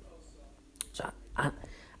music. So I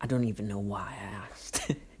don't even know why I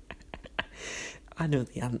asked. I know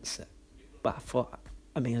the answer, but I thought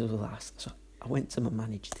I may as well ask. So I went to my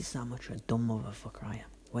manager. This is how much of a dumb motherfucker I am.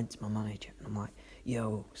 I went to my manager and I'm like,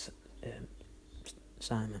 yo,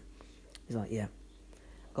 Simon. He's like, yeah.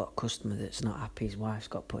 Got a customer that's not happy. His wife's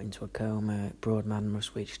got put into a coma. Broadband was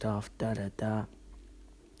switched off.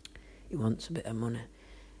 He wants a bit of money.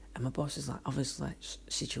 And my boss is like, obviously, like,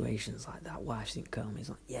 situations like that, wife's in coma. He's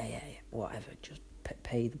like, yeah, whatever. Just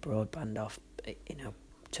pay the broadband off,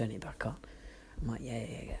 turn it back on. I'm like,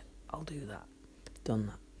 yeah, I'll do that.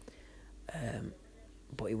 Done that.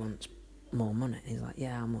 But he wants more money. And he's like,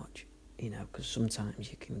 yeah, how much? Because sometimes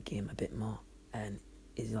you can give him a bit more. And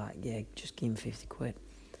he's like, yeah, just give him 50 quid.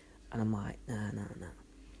 And I'm like, no.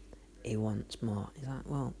 He wants more. He's like,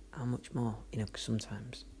 well, how much more? Because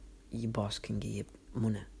sometimes your boss can give you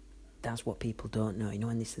money. That's what people don't know.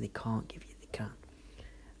 When they say they can't give you, they can.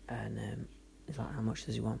 And he's like, how much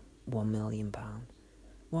does he want? £1 million.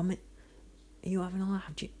 Are you having a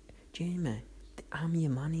laugh? Jamie, I'm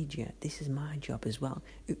your manager. This is my job as well.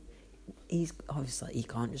 He's obviously, he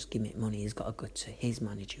can't just give me money. He's got to go to his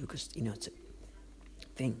manager because, to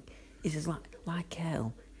think. He says, like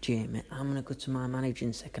hell, Jamie, I'm going to go to my manager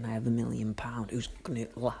and say, can I have £1 million? Who's going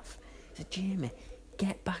to laugh? He said, Jamie,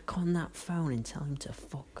 get back on that phone and tell him to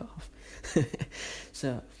fuck off.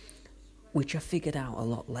 So, which I figured out a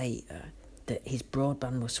lot later, that his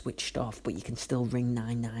broadband was switched off, but you can still ring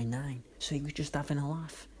 999. So he was just having a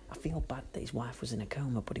laugh. I feel bad that his wife was in a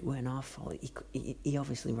coma, but it weren't our fault. He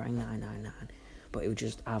obviously rang 999, but he would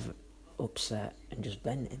just have upset and just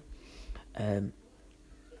venting.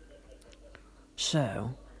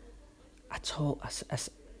 So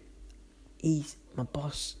my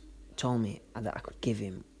boss told me that I could give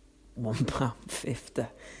him £1.50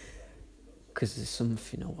 because there's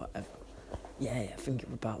something or whatever. Yeah, I think it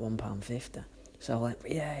was about £1.50. So I went,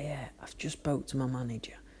 yeah, I've just spoke to my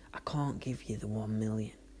manager. I can't give you the 1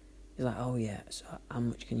 million. He's like, oh yeah, so how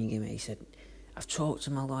much can you give me? He said, I've talked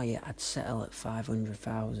to my lawyer, I'd settle at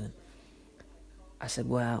 500,000. I said,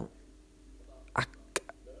 well,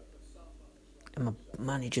 and my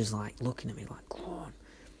manager's like looking at me like, go on.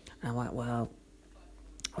 And I'm like, well,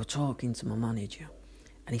 I was talking to my manager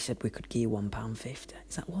and he said we could give you £1.50.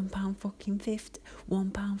 He's like, £1.50?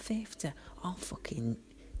 £1.50? I'll fucking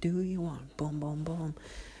do you one. Boom.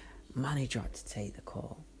 Manager had to take the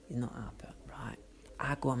call. He's not happy, right?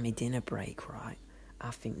 I go on my dinner break, right?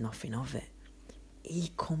 I think nothing of it.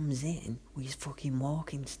 He comes in with his fucking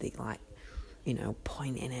walking stick, like,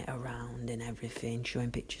 pointing it around and everything,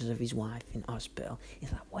 showing pictures of his wife in hospital.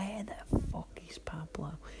 He's like, where the fuck is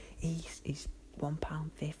Pablo? He's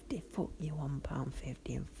 £1.50, fuck you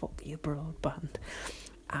 £1.50 and fuck your broadband.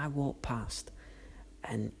 I walk past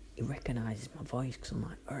and he recognises my voice because I'm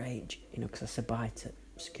like, alright, because I said bye to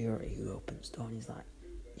security who opens the door and he's like,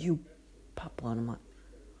 you Pablo, and I'm like,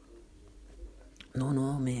 No,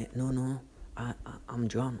 mate, no. I'm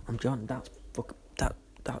John. That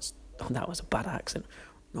was a bad accent.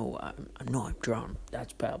 No, I'm John.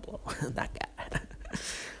 That's Pablo. That guy.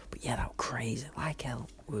 But yeah, that was crazy. Like hell,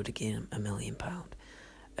 would have given him £1 million.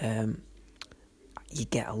 You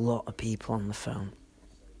get a lot of people on the phone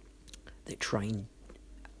that try and...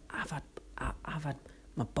 I've had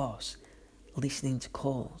my boss listening to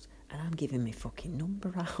calls, and I'm giving my fucking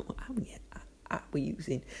number out. We're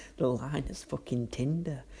using the line as fucking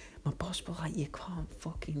Tinder. My boss was like, you can't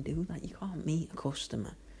fucking do that. You can't meet a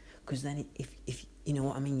customer, because then if you know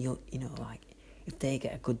what I mean, like, if they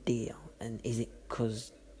get a good deal, and is it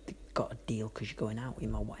because they got a deal because you're going out with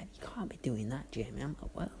my wife? You can't be doing that, Jamie. I'm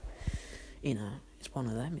like, well, it's one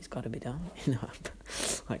of them. It's got to be done.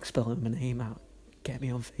 Like spelling my name out. Get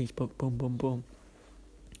me on Facebook. Boom, boom, boom.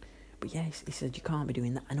 But yeah, he said you can't be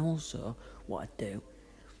doing that. And also, what I'd do,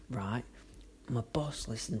 right? My boss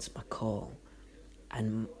listens to my call,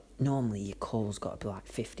 and normally your call's got to be like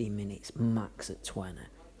 15 minutes, max at 20.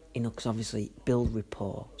 Because obviously build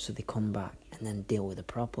rapport, so they come back and then deal with the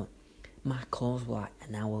problem. My calls were like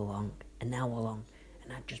an hour long, and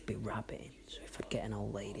I'd just be rabbiting. So if I'd get an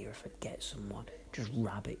old lady or if I'd get someone, just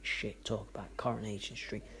rabbit shit, talk about Coronation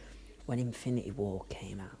Street. When Infinity War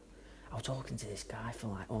came out, I was talking to this guy for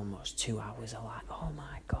like almost 2 hours. I'm like, oh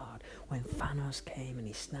my god, when Thanos came and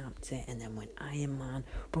he snapped it, and then when Iron Man,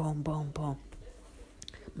 boom, boom, boom.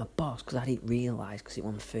 My boss, because I didn't realise, because it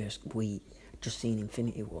was the first week, just seen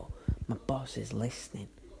Infinity War, my boss is listening.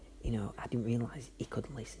 I didn't realise he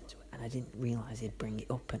could listen to it, and I didn't realise he'd bring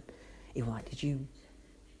it up, and he was like, did you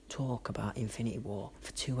talk about Infinity War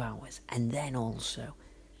for 2 hours, and then also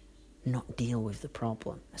not deal with the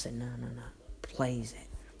problem? I said, no, plays it.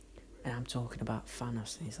 And I'm talking about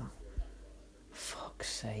Thanos, and he's like, fuck's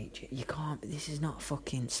sake, you can't, this is not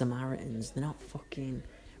fucking Samaritans, they're not fucking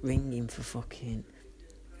ringing for fucking,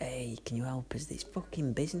 hey, can you help us? This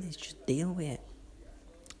fucking business, just deal with it.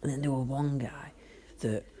 And then there was one guy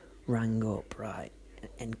that rang up, right,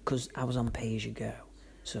 and because I was on Pay As You Go,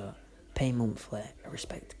 so pay monthly, I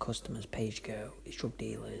respect the customers, Pay As You Go, it's drug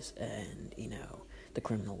dealers, and, the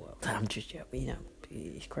criminal world. I'm just joking,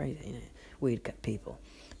 it's crazy, weird people.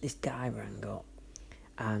 This guy rang up,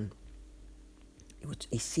 and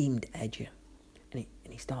he seemed edgy, and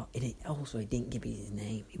he started. He didn't give me his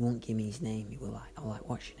name. He won't give me his name. He was like, "I'm like,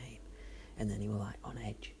 what's your name?" And then he was like, on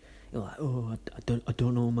edge. He was like, "Oh, I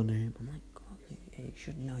don't know my name." I'm like, God, you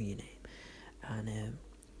should know your name. And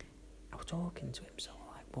I was talking to him, so I'm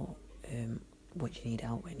like, what do you need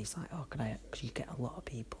help with? And he's like, oh, because you get a lot of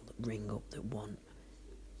people that ring up that want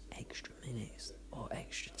extra minutes or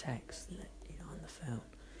extra text, on the phone.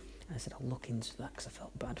 And I said, I'll look into that, because I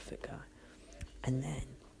felt bad for the guy. And then,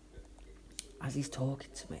 as he's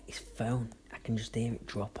talking to me, his phone, I can just hear it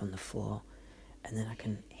drop on the floor. And then I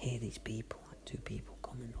can hear these people, like 2 people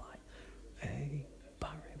coming, like, hey,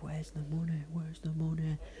 Barry, where's the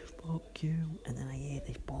money? Fuck you. And then I hear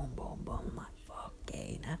this boom, boom, boom. I'm like,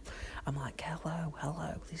 fucking hell. I'm like,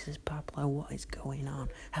 hello, this is Pablo, what is going on?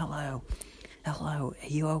 Hello, are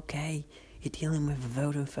you okay? You're dealing with a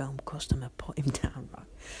Vodafone customer, put him down, right?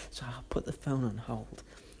 So I put the phone on hold.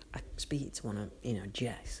 I speak to one of,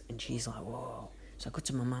 Jess, and she's like, whoa. So I go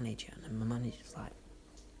to my manager, and my manager's like,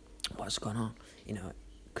 what's going on?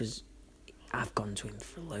 Because I've gone to him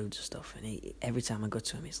for loads of stuff, and every time I go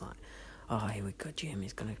to him, he's like, oh, here we go, Jim,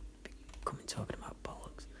 he's going to be coming talking about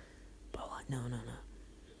bollocks. But I'm like, no.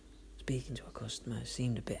 Speaking to a customer,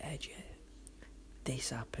 seemed a bit edgy. This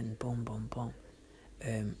happened, boom, boom, boom.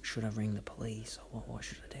 Should I ring the police, or what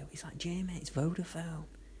should I do? He's like, Jamie, it's Vodafone.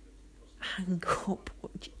 Hang up.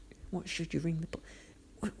 What should you ring the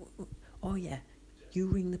police? Oh yeah, you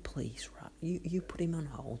ring the police, right? You put him on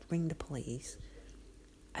hold, ring the police,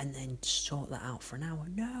 and then sort that out for an hour.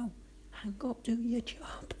 No, hang up, do your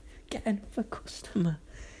job, get another customer.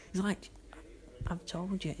 He's like, I've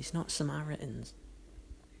told you, it's not Samaritans.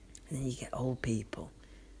 And then you get old people.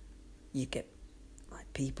 You get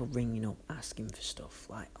like people ringing up asking for stuff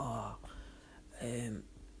like,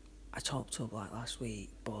 I talked up like last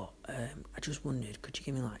week, but I just wondered, could you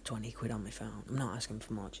give me like 20 quid on my phone? I'm not asking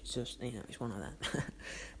for much, it's just, it's one of them.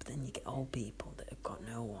 But then you get old people that have got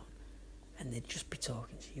no one, and they'd just be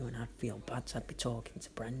talking to you, and I'd feel bad, so I'd be talking to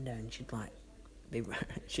Brenda, and she'd like,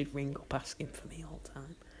 she'd ring up asking for me all the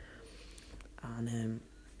time. And,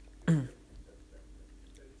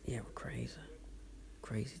 yeah, we're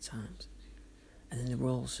crazy times. And then there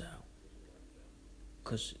were also,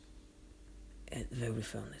 because at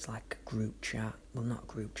Vodafone, it's like a group chat. Well, not a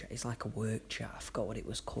group chat, it's like a work chat. I forgot what it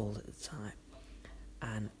was called at the time.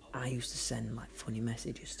 And I used to send like funny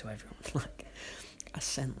messages to everyone. Like, I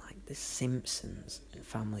sent like the Simpsons and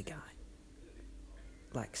Family Guy,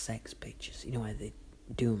 like sex pictures, you know, where they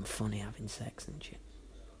do them funny having sex and shit.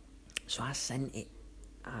 So I sent it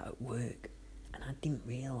out at work, and I didn't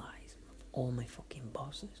realise all my fucking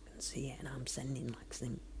bosses can see it, and I'm sending like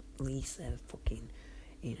Lisa, fucking,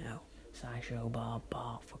 you know, Sideshow Bob,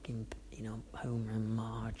 Bart, fucking, you know, Homer and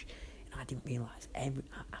Marge, and I didn't realise I've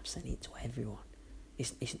sent it to everyone.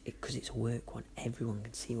 It's because it's a work one, everyone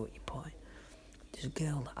can see what you're putting. There's a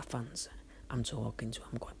girl that I fancy, I'm talking to,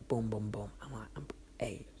 I'm going boom, boom, boom, I'm like,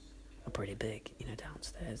 I'm pretty big, you know,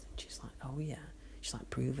 downstairs, and she's like, oh yeah, she's like,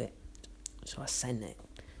 prove it. So I sent it.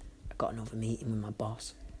 I got another meeting with my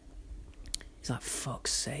boss. He's like,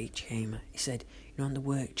 fuck's sake, Jamie. He said, you're on the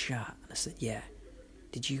work chat. And I said, yeah.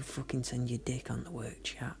 Did you fucking send your dick on the work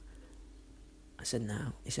chat? I said,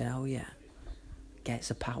 no. He said, oh yeah. Gets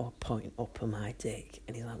a PowerPoint up on my dick.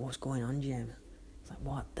 And he's like, what's going on, Jamie? He's like,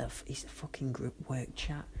 what the It's a fucking group work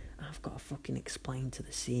chat. I've got to fucking explain to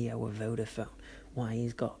the CEO of Vodafone why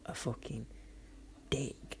he's got a fucking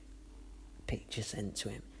dick picture sent to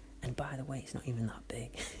him. And by the way, it's not even that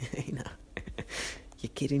big. You know,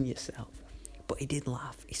 you're kidding yourself. But he did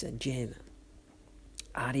laugh. He said, Jamie,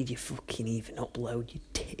 how did you fucking even upload your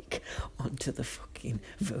dick onto the fucking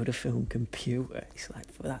Vodafone computer? He's like,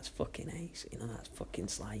 well, that's fucking ace. You know, that's fucking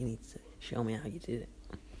sly. You need to show me how you did it.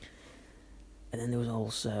 And then there was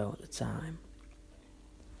also, at the time,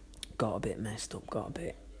 got a bit messed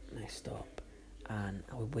up, and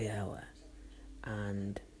I was with Ella,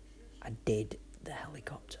 and I did the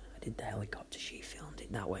helicopter. She filmed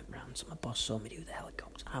it. That went round. So my boss saw me do the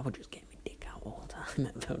helicopter. I would just get my dick out all the time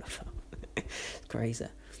at Vodafone. It's crazy.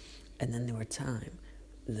 And then there were a time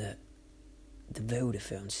that the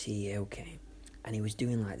Vodafone CEO came, and he was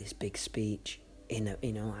doing like this big speech in a,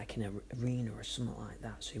 you know, like in an arena or something like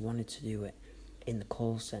that. So he wanted to do it in the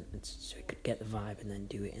call centre so he could get the vibe and then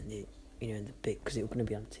do it in the, you know, in the big, because it was going to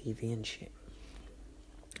be on TV and shit.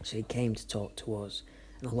 So he came to talk to us.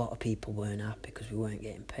 And a lot of people weren't happy because we weren't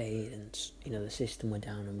getting paid, and, you know, the system were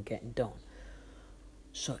down and we're getting done.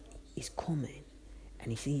 So he's coming,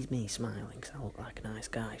 and he sees me smiling because I look like a nice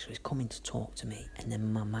guy. So he's coming to talk to me, and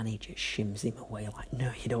then my manager shims him away like,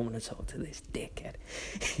 no, you don't want to talk to this dickhead.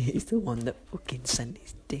 He's the one that fucking sent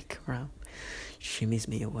his dick around. Shimmies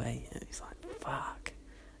me away, and he's like, fuck.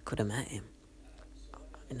 Could have met him.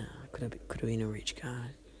 You know, could have been a rich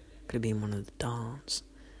guy. Could have been one of the dons.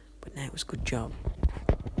 But no, it was a good job.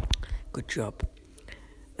 Good job.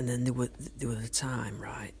 And then there was a time,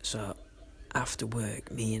 right? So after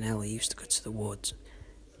work, me and Ellie used to go to the woods,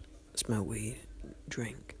 smoke weed,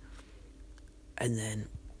 drink. And then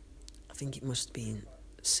I think it must have been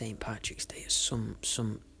St. Patrick's Day or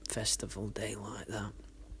some festival day like that.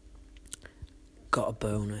 Got a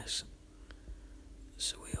bonus.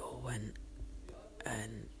 So we all went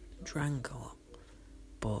and drank a lot.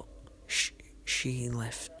 But she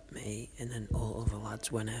left me, and then all other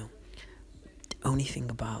lads went out. The only thing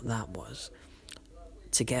about that was,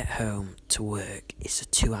 to get home to work, it's a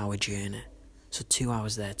 2-hour journey. So 2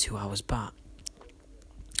 hours there, 2 hours back.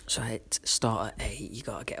 So I had to start at 8, you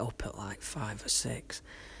got to get up at like 5 or 6.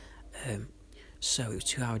 So it was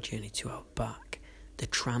 2 hour journey, 2 hour back. The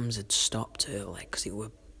trams had stopped early because it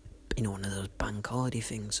were, you know, one of those bank holiday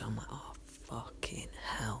things. So I'm like, oh, fucking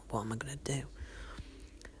hell, what am I going to do?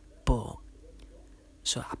 But,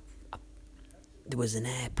 so there was an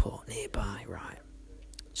airport nearby, right?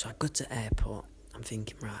 So I go to the airport, I'm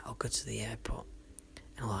thinking, right, I'll go to the airport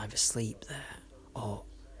and I'll either sleep there or...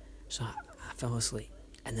 So I fell asleep,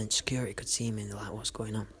 and then security could see me and they're like, what's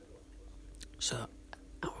going on? So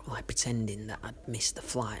I was like pretending that I'd missed the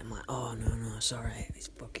flight. I'm like, oh, no, sorry, it's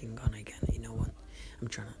fucking gone again, you know what? I'm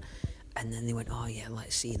trying to... And then they went, oh yeah,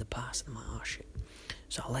 let's see the pass. I'm like, oh shit.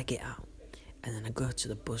 So I leg it out, and then I go to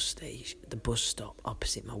the bus station, the bus stop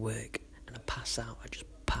opposite my work, and I pass out. I just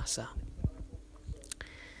pass out.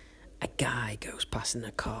 A guy goes past in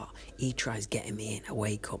a car. He tries getting me in. I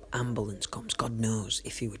wake up. Ambulance comes. God knows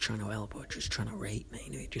if he were trying to help or just trying to rape me.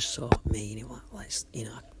 You know, he just saw me and he went, let's, you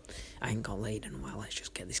know, I ain't got laid in a while. Let's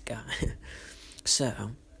just get this guy. So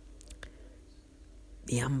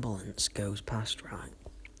the ambulance goes past, right?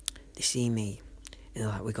 They see me and they're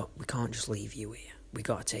like, we can't just leave you here. We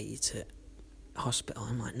got to take you to hospital.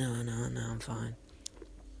 I'm like, no, I'm fine.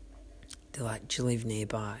 They're like, do you live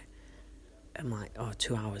nearby? I'm like, oh,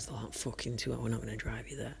 2 hours. They're like, fucking 2 hours, we're not going to drive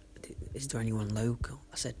you there. Is there anyone local?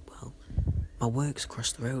 I said, well, my work's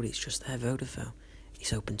across the road. It's just there, Vodafone.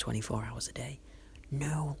 It's open 24 hours a day.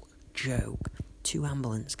 No joke. 2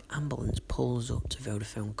 ambulance pulls up to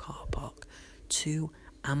Vodafone car park. 2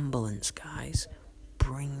 ambulance guys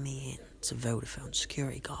bring me in to Vodafone.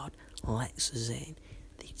 Security guard lets us in.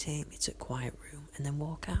 They take me to a quiet room and then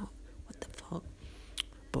walk out. What the fuck?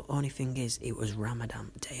 But only thing is, it was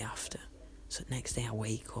Ramadan day after. So next day I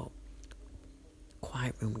wake up,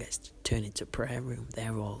 quiet room gets turned into prayer room.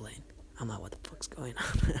 They're all in. I'm like, what the fuck's going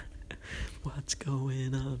on? What's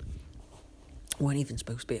going on? I wasn't even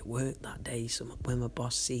supposed to be at work that day, so when my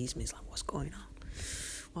boss sees me, he's like, what's going on?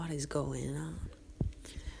 What is going on?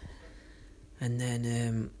 And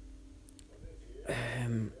then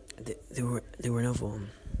there were another one.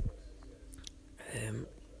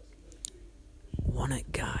 One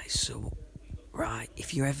at guys. So right,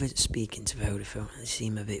 if you're ever speaking to Vodafone and they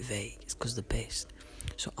seem a bit vague, it's because they're pissed.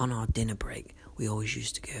 So on our dinner break, we always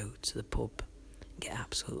used to go to the pub and get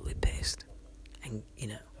absolutely pissed, and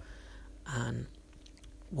and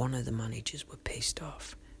one of the managers were pissed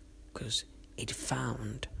off because he'd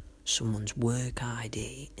found someone's work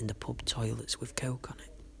ID in the pub toilets with coke on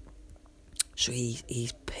it. So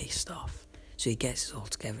he's pissed off. So he gets us all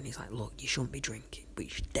together and he's like, look, you shouldn't be drinking, but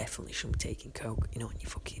you definitely shouldn't be taking coke, on your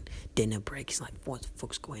fucking dinner break. It's like, what the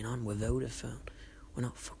fuck's going on with Vodafone? We're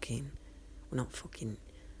not fucking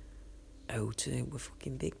O2, we're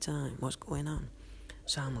fucking big time. What's going on?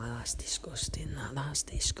 So I'm like, that's disgusting, that's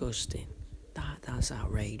disgusting. That's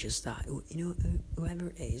outrageous, that. Whoever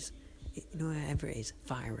it is,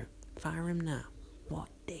 fire him. Fire him now. What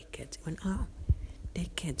dickheads? He went, oh,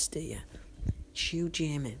 dickheads, do you? Shoo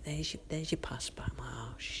Jimmy, there's your passport. I'm like,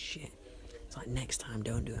 oh shit. It's like, next time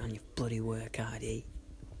don't do it on your bloody work ID.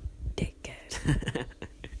 Dickhead.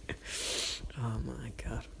 Oh my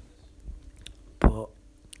god. But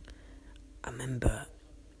I remember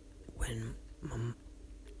when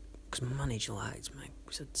because my manager liked me,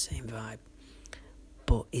 we had the same vibe,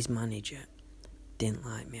 but his manager didn't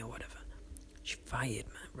like me or whatever. She fired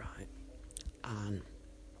me, right? And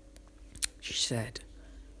she said,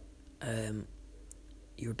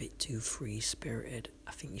 you're a bit too free-spirited.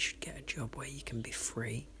 I think you should get a job where you can be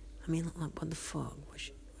free. I mean, like, what the fuck?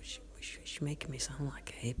 Was she making me sound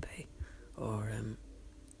like a hippie? Or,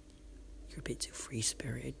 you're a bit too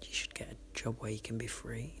free-spirited. You should get a job where you can be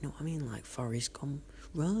free. You know what I mean? Like, Forrest, come,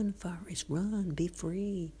 run, Forrest, run, be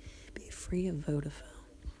free. Be free of Vodafone.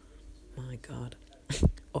 My God.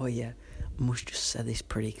 Oh, yeah, I must just say this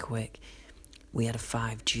pretty quick. We had a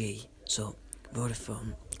 5G, so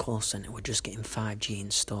Vodafone call centre were just getting 5G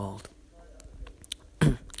installed.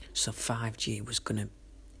 So 5G was the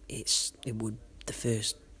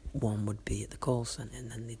first one would be at the call centre, and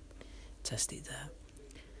then they'd test it there.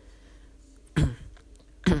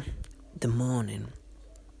 The morning,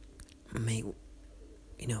 mate,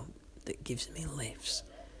 that gives me lifts,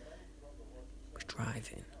 was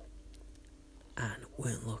driving and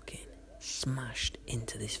weren't looking, smashed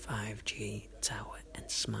into this 5G tower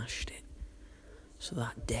and smashed it. So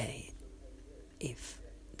that day, if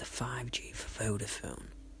the 5G for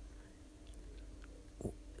Vodafone,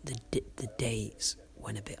 the dates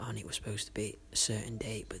went a bit on. It was supposed to be a certain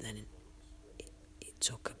date, but then it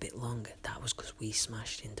took a bit longer. That was because we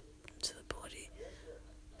smashed into the bloody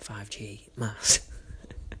 5G mast.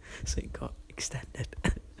 So it got extended.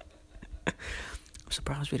 I'm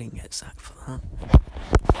surprised we didn't get sacked for that.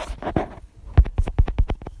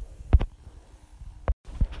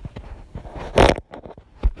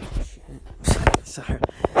 Sorry,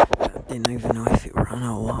 I didn't even know if it ran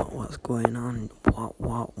or what's going on,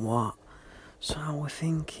 what. So we're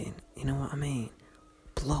thinking, you know what I mean?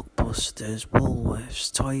 Blockbusters,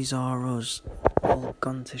 Woolworths, Toys R Us, all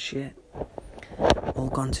gone to shit,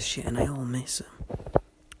 and I all miss them.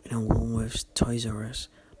 Woolworths, Toys R Us,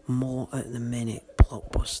 more at the minute.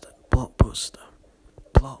 Blockbuster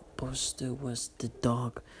was the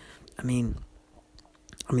dog. I mean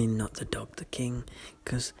not the dog, the king,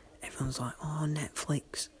 because everyone's like, oh,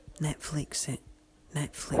 Netflix it,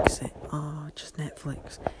 oh, just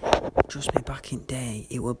Netflix. Trust me, back in day,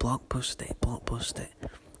 it were Blockbuster.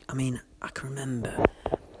 I mean, I can remember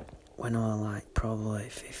when I was like probably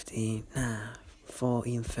 14,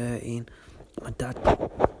 13, my dad got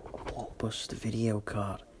Blockbuster video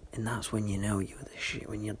card, and that's when you know you were the shit,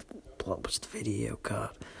 when you had the Blockbuster video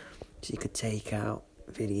card, so you could take out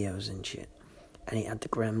videos and shit. And it had the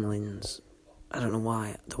Gremlins. I don't know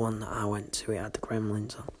why, the one that I went to, it had the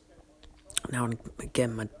Gremlins on. Now and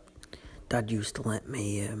again, my dad used to let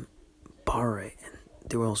me borrow it, and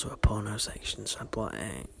there were also a porno section, so I'd be like,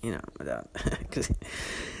 my dad,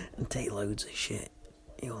 and take loads of shit.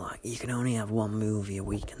 He was like, you can only have one movie a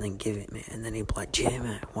week and then give it me. And then he'd be like,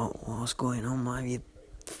 Jamie, what's going on? Why have you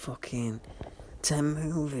fucking 10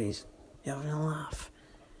 movies? You having a laugh?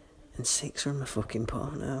 And 6 are in my fucking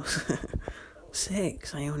pornos.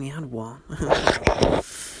 6, I only had 1.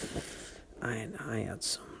 I had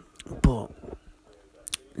some, but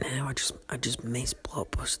now I just miss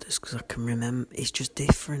Blockbusters because I can remember. It's just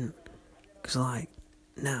different. Because like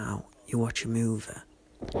now you watch a movie.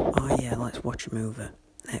 Oh yeah, let's watch a movie.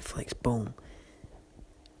 Netflix, boom.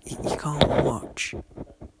 You can't watch.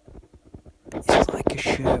 It's like a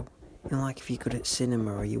show. You know, like if you go to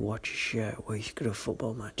cinema or you watch a show or you go to a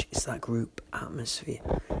football match, it's that group atmosphere.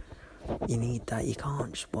 You need that. You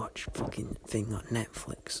can't just watch fucking thing on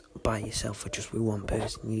Netflix by yourself or just with one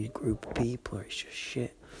person. You need a group of people or it's just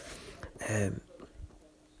shit. And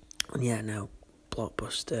yeah, now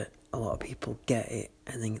Blockbuster, a lot of people get it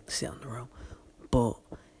and then sit on their own. But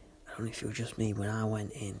I don't know if it was just me, when I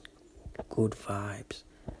went in, good vibes,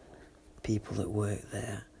 people that work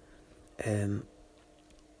there,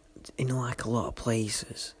 you know, like a lot of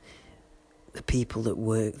places, the people that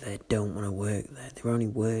work there don't want to work there. They're only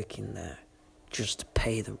working there just to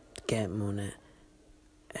pay them, to get money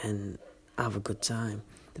and have a good time.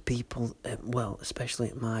 The people, well, especially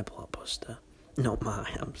at my Blockbuster, not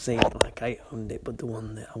mine, I'm saying it like I owned it, but the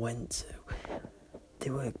one that I went to, they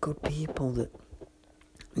were good people that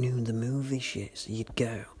knew the movie shit, so you'd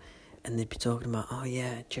go and they'd be talking about, oh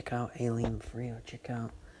yeah, check out Alien 3 or check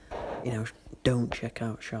out, you know, don't check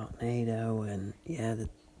out Sharknado, and yeah, the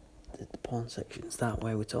porn section's that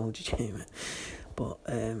way, we told you, Jamie. But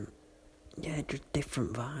yeah, just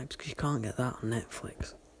different vibes, because you can't get that on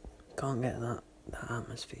Netflix. You can't get that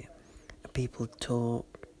atmosphere. And people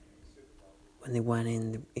talk when they went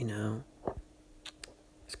in, you know.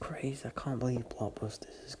 It's crazy. I can't believe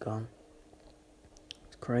Blockbusters is gone.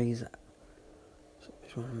 It's crazy.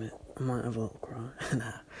 Just one minute. I might have a little cry.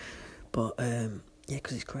 Nah. But yeah,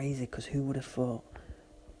 because it's crazy, because who would have thought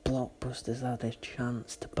Blockbusters had a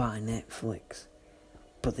chance to buy Netflix?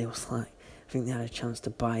 But they was like, I think they had a chance to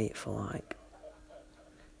buy it for like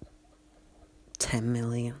 10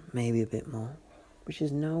 million, maybe a bit more. Which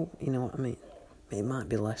is no, you know what I mean? It might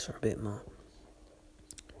be less or a bit more.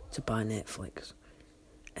 To buy Netflix.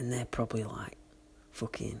 And they're probably like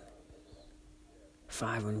fucking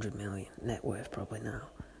 500 million net worth probably now.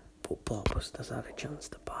 But Blockbusters had a chance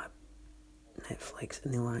to buy Netflix,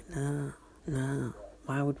 and they're like, no,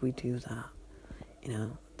 why would we do that? You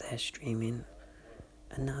know, they're streaming,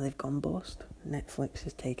 and now they've gone bust. Netflix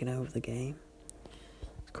has taken over the game.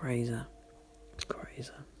 It's crazy.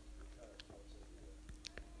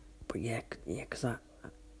 But yeah, because I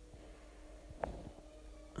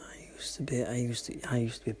used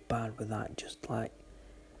to be bad with that. Just like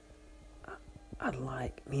I'd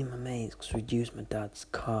like, me and my mates, because we'd use my dad's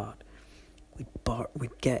card.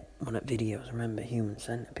 We'd get one at videos. I remember Human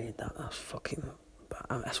Centipede. That's fucking.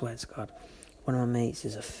 I swear to God, one of my mates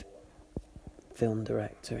is a film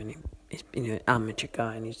director, and he's an amateur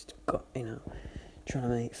guy, and he's got, you know, trying to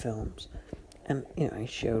make films, and you know, he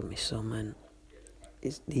showed me some, and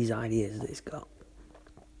these ideas that he's got.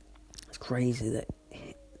 It's crazy that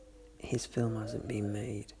his film hasn't been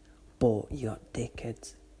made, but you got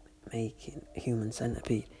dickheads making Human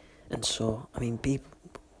Centipede, and so I mean, people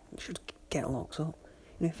should get locked up.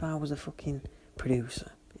 You know, if I was a fucking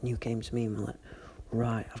producer and you came to me and were like,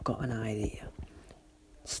 right, I've got an idea,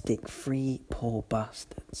 stick 3 poor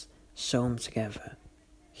bastards, sew them together,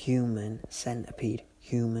 Human Centipede.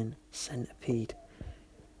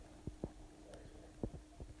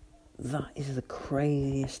 That is the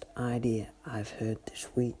craziest idea I've heard this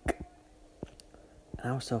week.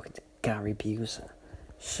 And I was talking to Gary Busey.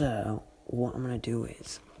 So, what I'm going to do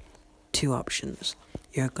is 2 options.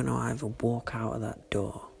 You're going to either walk out of that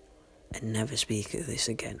door and never speak of this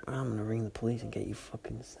again, or I'm going to ring the police and get you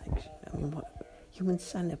fucking sanctioned. I mean, what? Human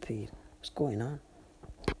Centipede? What's going on?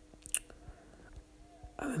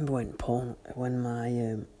 I remember when my,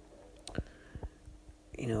 you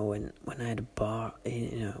know, when I had a bar,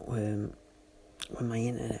 you know, when my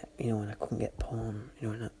internet, you know, when I couldn't get porn, you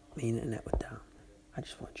know, when my internet was down, I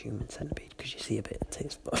just watch Human Centipede, because you see a bit of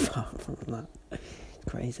tits, but apart from that, it's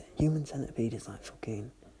crazy. Human Centipede is like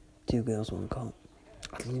fucking 2 Girls, 1 Cup.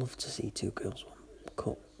 I'd love to see 2 Girls, 1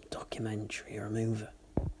 Cup documentary or a movie.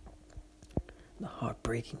 The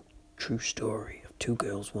heartbreaking true story of 2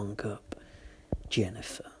 Girls, 1 Cup.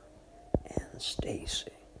 Jennifer and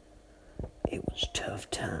Stacy. It was tough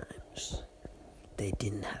times. They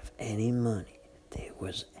didn't have any money. They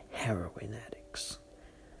was heroin addicts.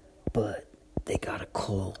 But they got a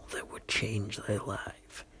call that would change their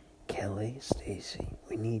life. Kelly, Stacy,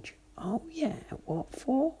 we need you. Oh yeah, what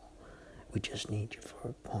for? We just need you for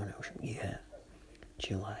a porno show. Yeah.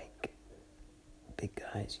 Do you like big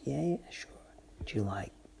guys? Yeah, sure. Do you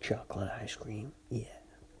like chocolate ice cream? Yeah.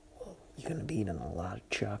 Well, you're gonna be eating a lot of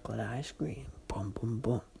chocolate ice cream. Boom, boom,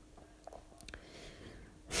 boom.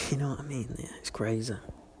 You know what I mean? Yeah, it's crazy.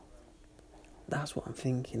 That's what I'm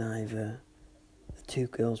thinking, either the Two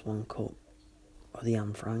Girls One Cup or the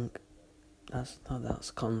Anne Frank. That's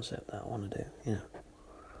a concept that I want to do, you know.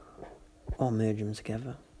 Or merge them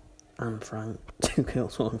together. Anne Frank, Two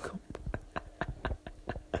Girls One Cup.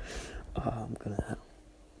 Oh, I'm gonna hell.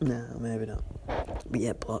 No, maybe not. But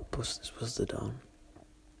yeah, Blockbusters was the dawn.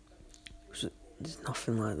 There's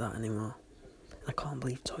nothing like that anymore. I can't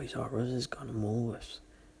believe Toys R Us has gone and Woolworths.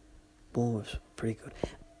 Woolworths, pretty good.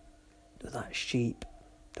 That sheep,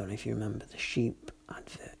 don't know if you remember the sheep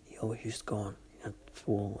advert, he always used to go on, you know,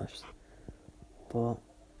 for Woolworths. But,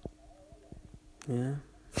 yeah.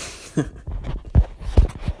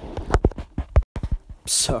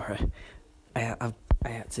 Sorry, I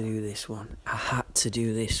had to do this one. I had to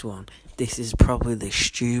do this one. This is probably the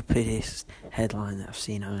stupidest headline that I've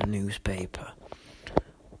seen on a newspaper.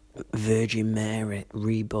 Virgin Mary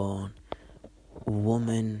reborn.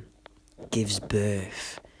 Woman gives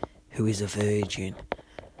birth who is a virgin.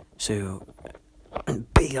 So,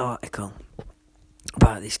 big article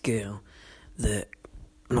about this girl that,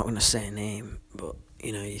 I'm not going to say her name, but,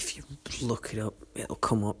 you know, if you look it up, it'll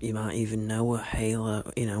come up. You might even know her, hail her,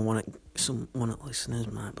 you know, one of the listeners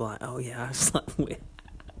might be like, oh yeah, I slept with.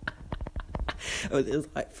 Oh, there's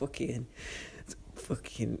like fucking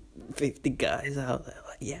 50 guys out there,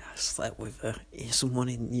 like, yeah, I slept with her. Yeah, someone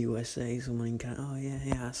in USA, someone in Canada, oh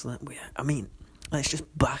yeah, I slept with her. I mean, let's just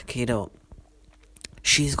back it up.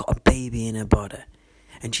 She's got a baby in her body,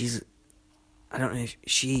 and I don't know if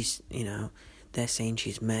she's, you know, they're saying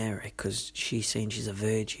she's Mary because she's saying she's a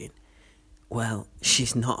virgin. Well,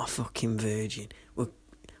 she's not a fucking virgin.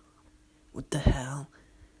 What the hell?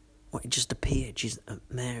 What, it just appeared she's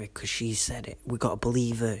Mary because she said it. We got to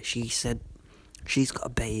believe her. She said she's got a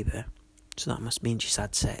baby, so that must mean she's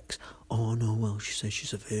had sex. Oh no, well, she says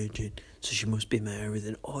she's a virgin, so she must be Mary.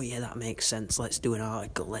 Then, oh yeah, that makes sense. Let's do an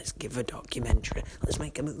article. Let's give a documentary. Let's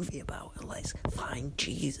make a movie about her. Let's find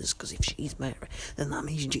Jesus, because if she's Mary, then that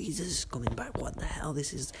means Jesus is coming back. What the hell?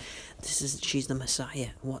 This is she's the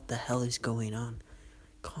Messiah. What the hell is going on?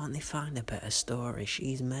 Can't they find a better story?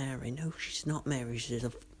 She's Mary. No, she's not Mary. She's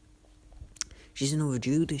another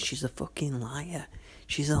Judas. She's a fucking liar.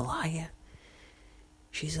 She's a liar.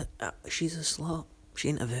 She's a slut. She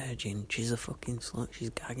ain't a virgin. She's a fucking slut.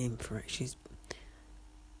 She's gagging for it. She's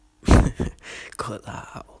cut that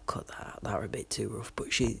out. That were a bit too rough.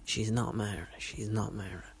 But she's not Mary. She's not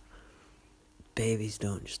Mary. Babies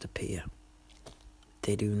don't just appear.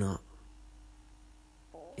 They do not.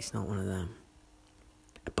 It's not one of them.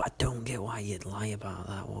 But I don't get why you'd lie about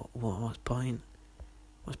that. What's point?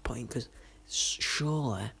 What's point? Because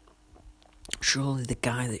surely the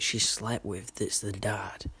guy that she slept with, that's the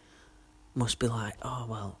dad, must be like, oh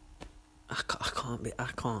well, I can't. You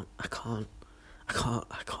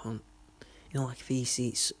know, like if he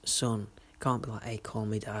sees son, can't be like, hey, call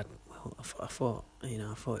me dad. Well, I thought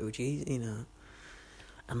it was easy, you know.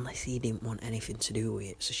 Unless he didn't want anything to do with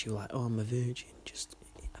it, so she was like, oh, I'm a virgin.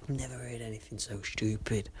 I've never heard anything so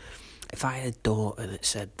stupid. If I had a daughter that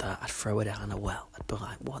said that, I'd throw her down a well. I'd be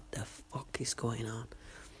like, what the fuck is going on?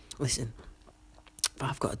 Listen, if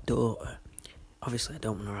I've got a daughter, obviously I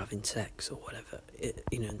don't want her having sex or whatever,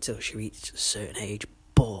 until she reaches a certain age.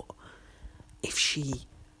 But if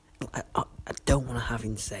I don't want her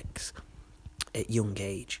having sex at young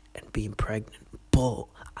age and being pregnant. But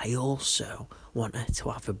I also want her to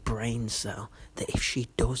have a brain cell that if she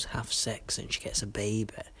does have sex and she gets a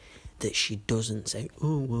baby, that she doesn't say,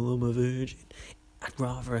 oh, well, I'm a virgin. I'd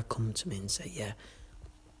rather her come to me and say, yeah,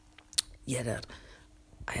 Dad,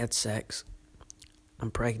 I had sex,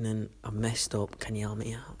 I'm pregnant, I'm messed up, can you help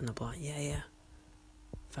me out? And I'd be like, yeah,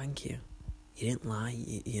 thank you. You didn't lie,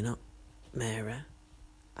 you're not Mary.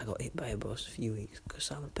 I got hit by a bus a few weeks because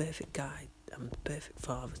I'm a perfect guy. I'm the perfect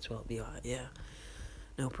father to help you out, yeah.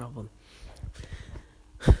 No problem.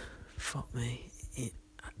 Fuck me.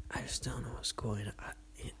 I just don't know what's going on.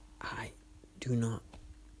 I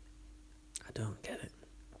don't get it.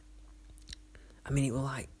 I mean, it was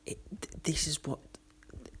like, this is what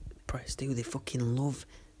press do. They fucking love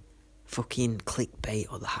fucking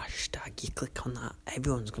clickbait or the hashtag. You click on that,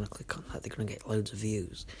 everyone's going to click on that. They're going to get loads of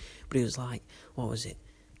views. But it was like, what was it?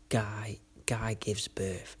 Guy gives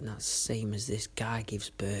birth. And that's the same as this. Guy gives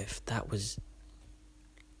birth. That was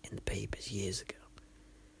in the papers years ago.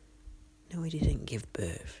 No, he didn't give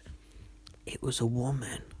birth. It was a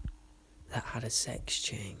woman that had a sex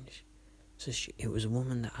change. So it was a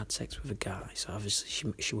woman that had sex with a guy. So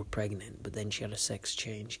obviously she was pregnant, but then she had a sex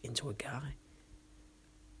change into a guy.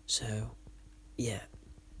 So, yeah,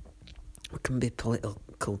 we can be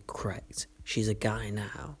political correct. She's a guy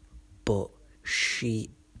now, but she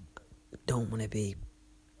don't want to be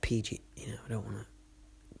PG, I don't want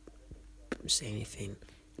to say anything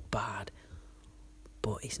bad,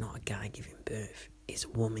 but it's not a guy giving birth. It's a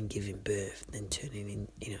woman giving birth, then turning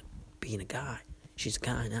in, being a guy. She's a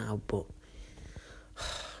guy now, but,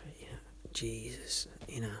 Jesus,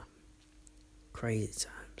 crazy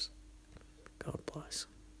times. God bless.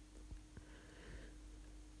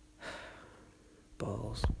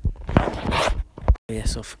 Balls.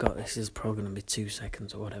 Yes, I forgot this is probably going to be 2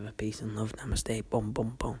 seconds or whatever. Peace and love, namaste, boom,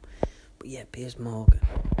 boom, boom. But yeah, Piers Morgan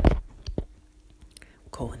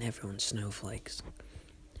calling everyone snowflakes.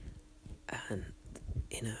 And,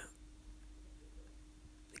 the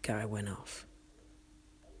guy went off.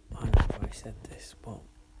 I don't know if I said this, but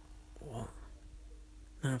what?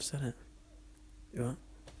 No, I've said it. What?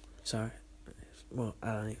 Sorry. Well,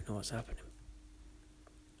 I don't even know what's happening.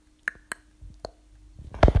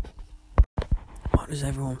 What does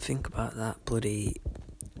everyone think about that bloody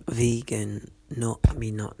vegan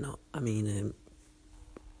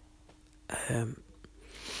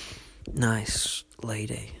nice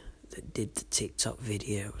lady that did the TikTok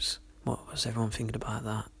videos? What was everyone thinking about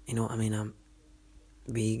that? You know what I mean? I'm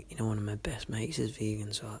vegan, one of my best mates is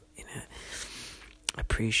vegan, so, I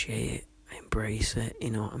appreciate it, I embrace it, you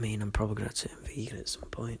know what I mean? I'm probably going to turn vegan at some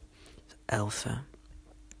point. Elsa.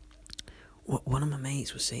 One of my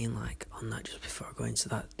mates was saying, on that, just before I go into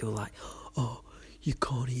that, they were like, oh, you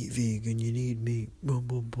can't eat vegan, you need meat, boom,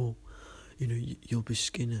 boom, boom. You'll be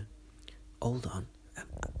skinny. Hold on.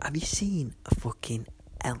 Have you seen a fucking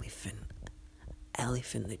elephant?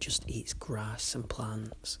 Elephant that just eats grass and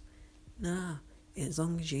plants? Nah, as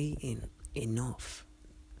long as you're eating enough,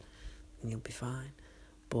 then you'll be fine.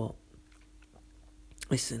 But,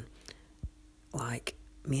 listen,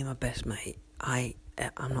 me and my best mate,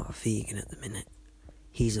 I'm not a vegan at the minute.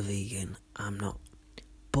 He's a vegan, I'm not.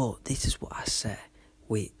 But this is what I say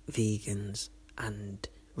with vegans and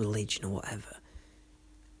religion or whatever.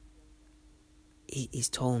 He's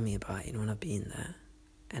told me about it when I've been there,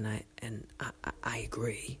 and I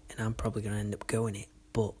agree, and I'm probably going to end up going it,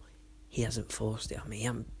 but he hasn't forced it on me.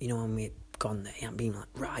 When we've gone there, he hasn't been like,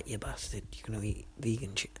 right, you bastard, you're going to eat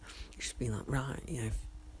vegan shit. He's just been like, right,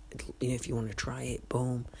 if you want to try it,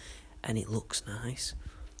 boom, and it looks nice.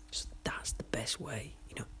 So that's the best way,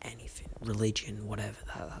 anything, religion, whatever,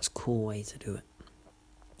 that's a cool way to do it.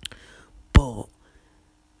 But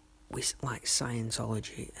with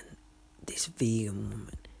Scientology and this vegan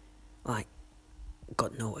woman,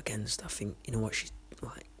 got no against. I think what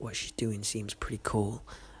she's doing seems pretty cool,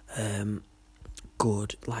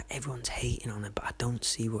 good. Everyone's hating on her, but I don't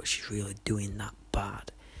see what she's really doing that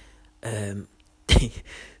bad.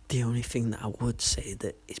 The only thing that I would say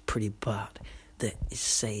that is pretty bad, that is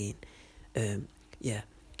saying,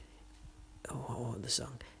 what the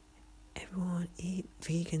song? Everyone eat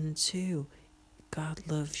vegan too. God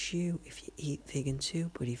loves you if you eat vegan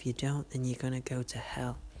too, but if you don't, then you're going to go to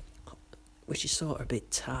hell. Which is sort of a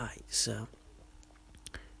bit tight, so,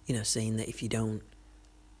 saying that if you don't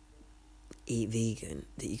eat vegan,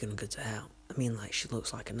 that you're going to go to hell. I mean, she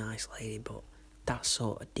looks like a nice lady, but that's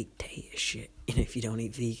sort of dictator shit. If you don't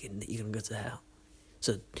eat vegan, that you're going to go to hell.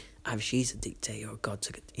 So, either she's a dictator or God's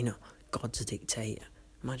a dictator.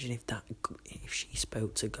 Imagine if she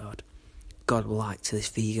spoke to God. God will to this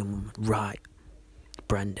vegan woman, right,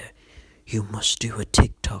 Brenda, you must do a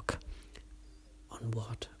TikTok. On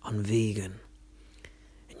what? On vegan.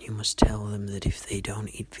 And you must tell them that if they don't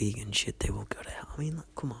eat vegan shit, they will go to hell. I mean,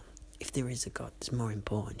 come on. If there is a God, there's more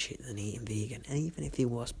important shit than eating vegan. And even if he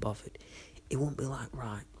was bothered, it won't be like,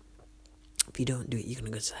 right, if you don't do it, you're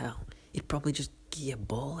going to go to hell. He'd probably just give you a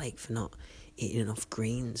ball ache for not eating enough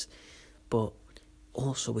greens. But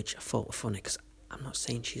also, which I thought was funny, because I'm not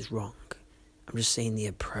saying she's wrong. I'm just saying the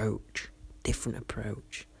approach. Different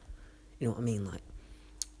approach. You know what I mean?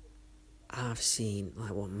 I've seen,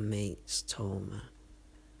 what my mates told me,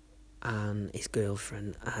 and his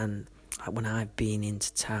girlfriend, and when I've been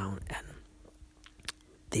into town, and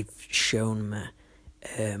they've shown me,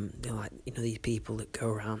 these people that go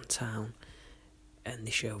around town, and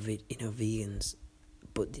they show, vegans,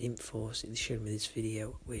 but they didn't force it. They showed me this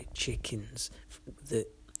video with chickens that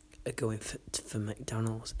are going for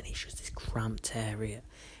McDonald's, and it's just this cramped area,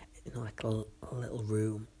 in a little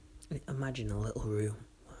room. Imagine a little room,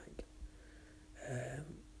 and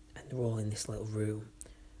they're all in this little room,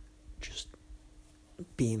 just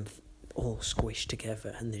being all squished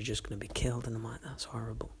together, and they're just going to be killed, and I'm like, that's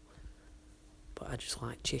horrible. But I just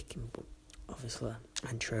like chicken, but obviously,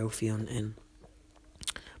 and trophy hunting.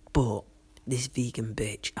 But this vegan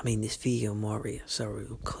warrior, sorry,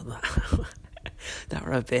 we'll cut that out. that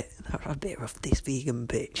were a bit rough, this vegan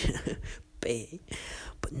bitch.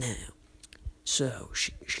 But now, So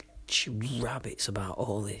she rabbits about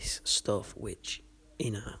all this stuff, which,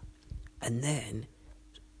 you know, and then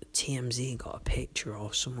TMZ got a picture,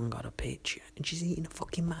 or someone got a picture, and she's eating a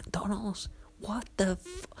fucking McDonald's. What the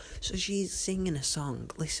So she's singing a song.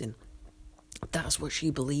 Listen, that's what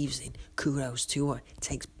she believes in. Kudos to her. It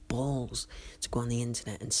takes balls to go on the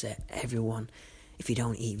internet and say, everyone, if you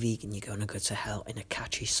don't eat vegan, you're gonna go to hell, in a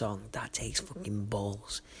catchy song. That takes fucking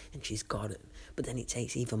balls, and she's got it. But then it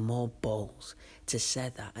takes even more balls to say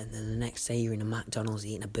that, and then the next day you're in a McDonald's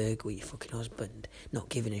eating a burger with your fucking husband, not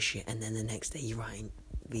giving a shit, and then the next day you're writing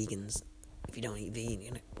vegans, if you don't eat vegan,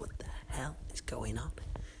 you're like, what the hell is going on?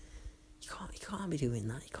 You can't be doing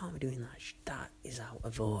that. You can't be doing that. That is out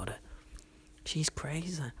of order. She's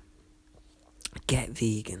crazy. I get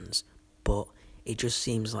vegans, but it just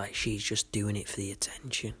seems like she's just doing it for the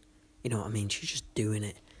attention. You know what I mean? She's just doing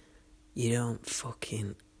it. You don't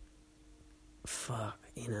fucking... Fuck,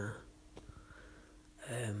 you know.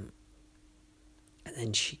 And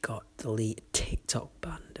then she got deleted. TikTok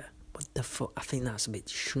banned her. What the fuck? I think that's a bit...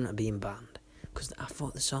 Shouldn't have been banned. Because I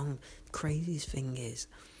thought the song... The craziest thing is...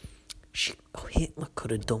 Hitler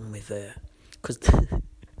could have done with her. Because...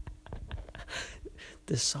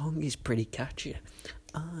 The song is pretty catchy.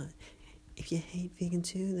 If you hate vegan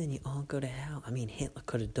too, then you all go to hell. I mean, Hitler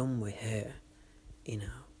could have done with her. You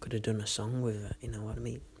know, could have done a song with her. You know what I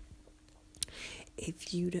mean?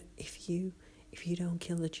 If you don't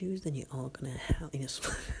kill the Jews, then you're all gonna hell. You know,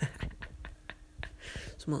 something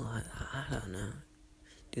like that. I don't know.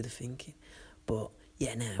 Do the thinking, but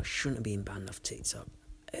yeah, now shouldn't have been banned off TikTok.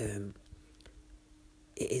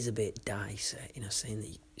 It is a bit dicey, you know, saying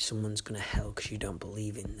that someone's going to hell because you don't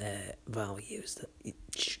believe in their values. That you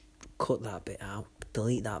cut that bit out,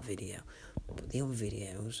 delete that video. But the other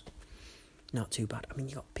videos, not too bad. I mean,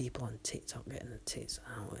 you got people on TikTok getting their tits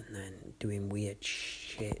out and then doing weird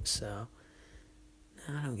shit, so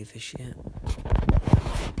I don't give a shit.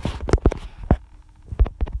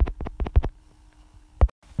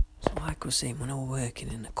 So like I was saying, when I was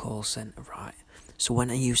working in a call centre, right, so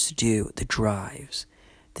when I used to do the drives,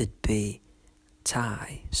 there'd be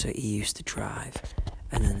Ty, so he used to drive,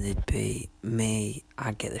 and then there'd be me.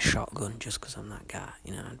 I'd get the shotgun just because I'm that guy,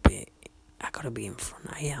 you know. I gotta be in front.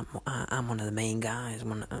 I'm one of the main guys. I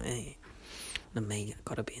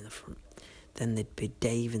gotta be in the front. Then there'd be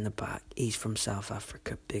Dave in the back. He's from South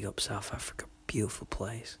Africa. Big up South Africa, beautiful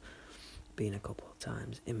place. Been a couple of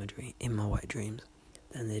times in my wet dreams.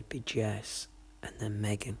 Then there'd be Jess, and then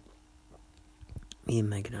Megan. Me and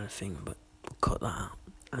Megan had a thing, but we'll cut that out.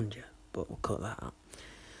 Anja, but we'll cut that out.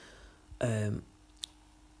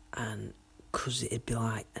 And because it'd be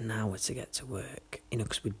like an hour to get to work, you know,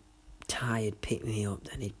 because Ty would pick me up,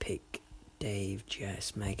 then he'd pick Dave,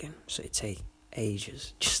 Jess, Megan, so it'd take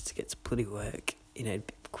ages just to get to bloody work. You know, it'd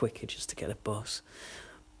be quicker just to get a bus.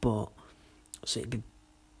 But, so it'd be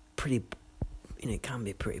pretty, you know, it can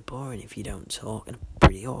be pretty boring if you don't talk, and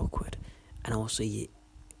pretty awkward. And also,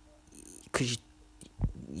 because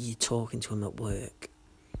you're talking to him at work,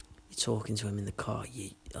 you're talking to him in the car,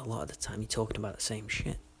 a lot of the time you're talking about the same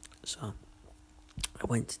shit. So I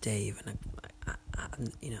went to Dave, and I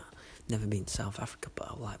you know, never been to South Africa, but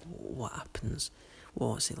I was like, what happens?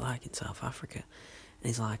 What's it like in South Africa? And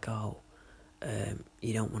he's like,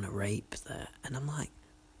 you don't want to rape there. And I'm like,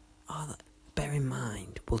 bear in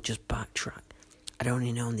mind, we'll just backtrack. I'd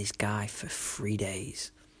only known this guy for 3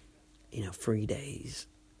 days, you know, 3 days,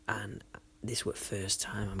 and this was the first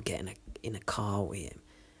time I'm getting in a car with him,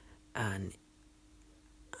 and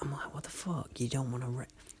I'm like, what the fuck? You don't want to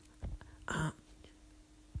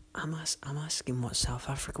I'm asking what South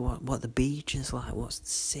Africa, what the beach is like, what's the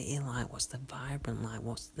city like, what's the vibrant like,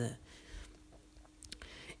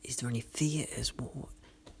 is there any theatres? What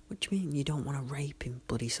do you mean you don't want to rape him?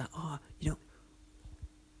 But he's like, you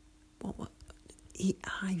don't. What? He's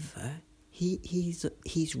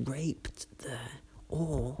raped there,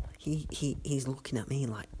 or he's looking at me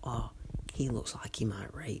like, he looks like he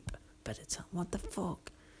might rape. Better tell. What the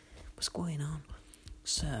fuck? What's going on?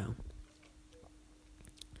 So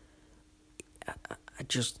I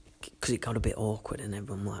just, because it got a bit awkward and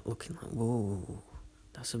everyone like looking like, whoa,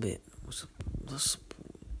 that's a bit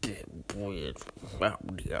weird.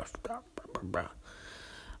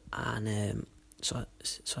 And so I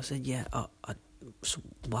said, yeah. So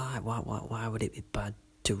why would it be bad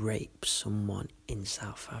to rape someone in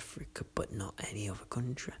South Africa but not any other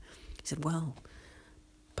country? He said, well,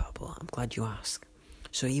 blah blah. I'm glad you asked.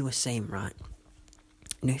 So he was saying, right,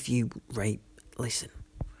 you know, if you rape, listen,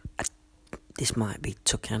 this might be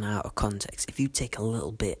taken out of context. If you take a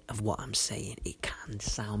little bit of what I'm saying, it can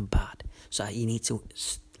sound bad. So you need to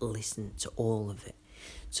listen to all of it.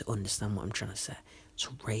 to understand what I'm trying to say.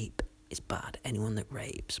 So rape is bad. Anyone that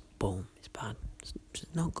rapes, boom, it's bad. It's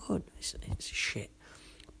not good. It's shit.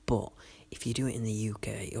 But if you do it in the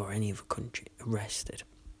UK or any other country, arrested.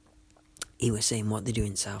 He was saying what they do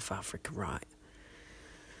in South Africa, right?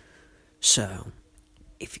 So,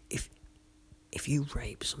 if you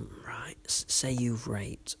rape someone, right? Say you've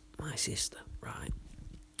raped my sister, right?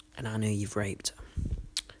 And I know you've raped her.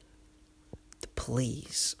 The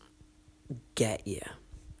police get you,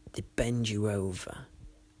 they bend you over,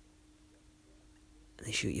 and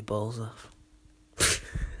they shoot your balls off.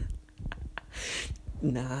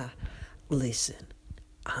 Nah, listen,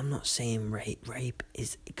 I'm not saying rape. Rape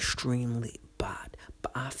is extremely bad,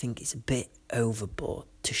 but I think it's a bit overboard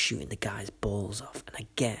to shooting the guy's balls off. And I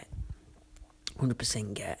get,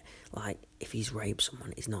 100% get, like, if he's raped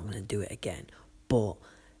someone, he's not going to do it again. But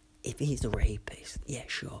if he's the rapist, yeah,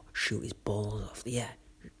 sure, shoot his balls off. Yeah,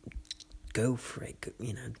 go for it,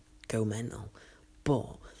 go mental.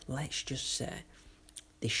 But let's just say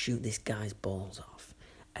they shoot this guy's balls off,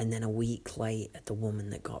 and then a week later, the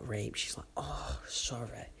woman that got raped, she's like, "Oh,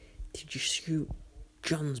 sorry, did you shoot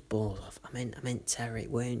John's balls off? I meant Terry.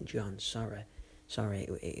 It weren't John. Sorry. It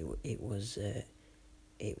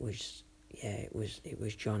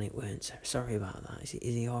was John. It weren't Terry. Sorry about that. Is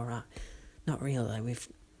he all right? Not really. We've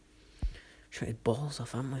shot his balls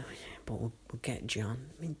off, haven't we? But we'll get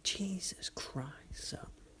John. I mean, Jesus Christ. So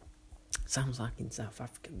sounds like in South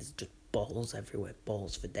Africa there's just balls everywhere,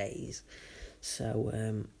 balls for days.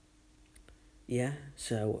 So yeah.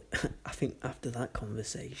 So I think after that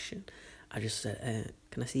conversation, I just said,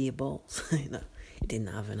 "Can I see your balls?" No, he didn't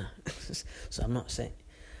have any. So I'm not saying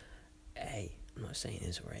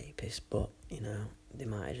he's a rapist, but they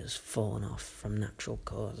might have just fallen off from natural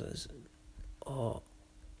causes, or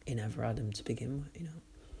he never had them to begin with.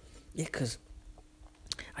 Yeah, because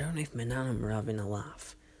I don't know if my nana were having a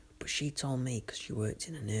laugh, but she told me, because she worked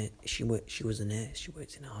in a nurse, she was a nurse, she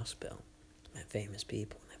worked in a hospital, met famous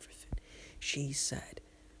people and everything. She said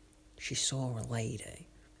she saw a lady,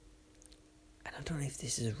 and I don't know if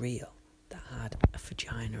this is real, that had a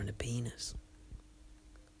vagina and a penis.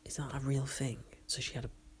 Is that a real thing? So she had a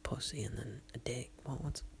pussy and then a dick.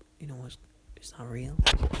 Is that real?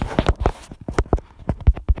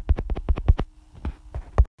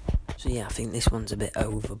 So yeah, I think this one's a bit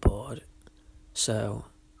overboard. So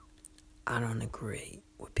I don't agree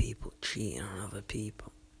with people cheating on other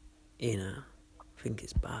people. I think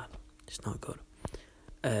it's bad. It's not good.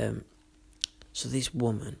 So this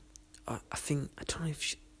woman, I don't know if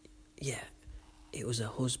she, yeah, it was a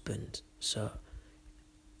husband. So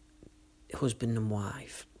husband and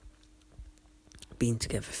wife, been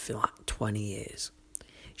together for like 20 years.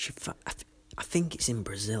 I think it's in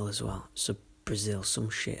Brazil as well. So Brazil, some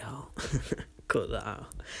shithole. Cut that out.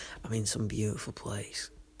 I mean, some beautiful place.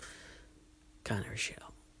 Kind of a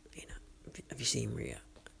shithole, Have you seen Rio?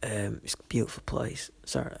 It's a beautiful place.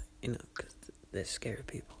 Sorry, because they're scary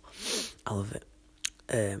people. I love it.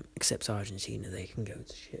 Except Argentina, they can go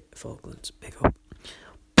to shit. Falklands, big up.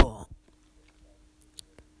 But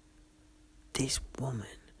this woman,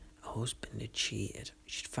 her husband had cheated.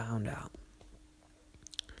 She'd found out.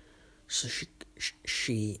 So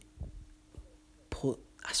she put,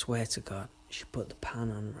 I swear to God, she put the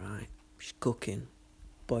pan on, right? She's cooking,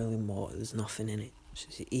 boiling water, there's nothing in it. So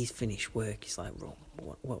he's finished work, he's like,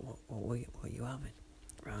 what are you having?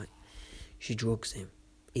 Right? She drugs him.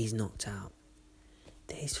 He's knocked out.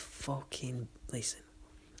 Listen,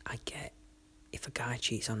 I get, if a guy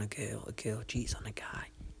cheats on a girl cheats on a guy,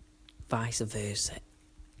 vice versa,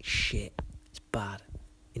 shit, it's bad.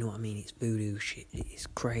 You know what I mean? It's voodoo shit. It's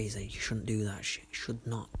crazy. You shouldn't do that shit. You should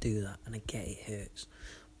not do that. And I get it hurts.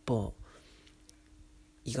 But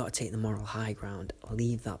you got to take the moral high ground.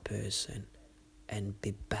 Leave that person and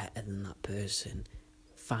be better than that person.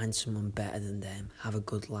 Find someone better than them. Have a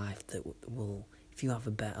good life that will... If you have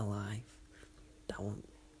a better life, that won't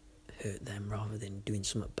hurt them rather than doing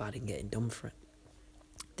something bad and getting done for it.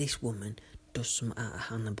 This woman does something out of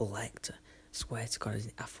Hannibal Lecter. I swear to God,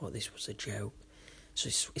 I thought this was a joke. So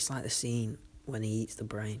it's like the scene when he eats the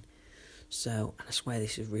brain. So, and I swear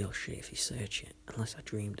this is real shit if you search it, unless I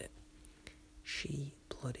dreamed it. She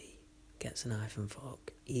bloody gets a knife and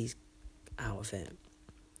fork. He's out of it.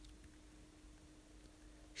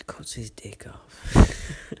 She cuts his dick off.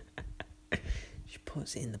 She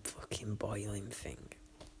puts it in the fucking boiling thing.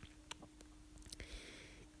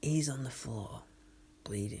 He's on the floor,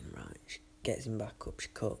 bleeding, right? She gets him back up, she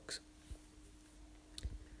cooks.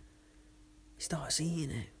 He starts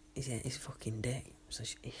eating it. His fucking dick. So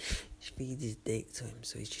she feeds his dick to him.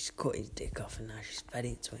 So he's just cut his dick off and now she's fed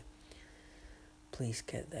it to him. police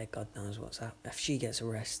get there, God knows what's happened. If she gets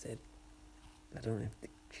arrested, I don't know if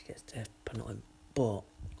she gets death penalty. But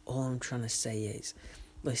all I'm trying to say is,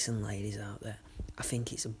 listen, ladies out there, I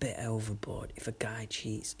think it's a bit overboard if a guy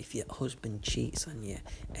cheats, if your husband cheats on you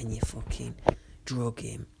and you fucking drug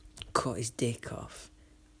him, cut his dick off,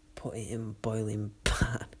 put it in a boiling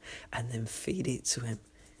pan and then feed it to him.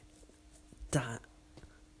 That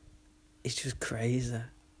is just crazy.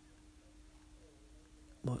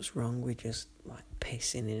 What's wrong with just like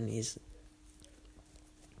pissing in his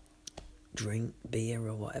drink, beer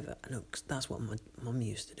or whatever? I know, cause that's what my mum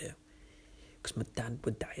used to do. Because my dad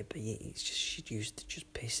with diabetes, she used to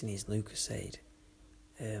just piss in his Lucozade.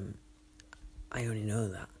 I only know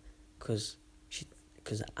that because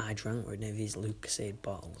I drank one of his Lucozade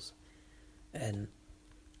bottles, and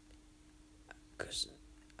because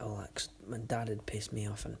my dad had pissed me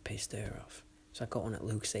off and pissed her off, so I got one at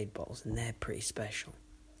Lucozade bottles, and they're pretty special.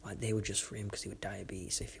 Like, they were just for him because he had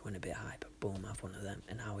diabetes, so if he went a bit hyper, boom, have one of them.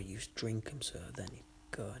 And I would used to drink them, so then he'd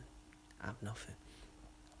go and have nothing.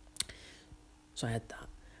 So I had that,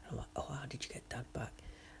 and I'm like, oh, how did you get Dad back?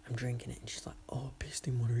 I'm drinking it, and she's like, oh, I pissed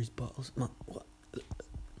in one of his bottles. I'm like, what? But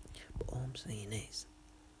all I'm saying is,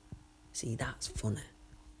 see, that's funny.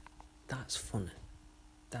 That's funny.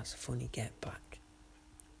 That's a funny get back.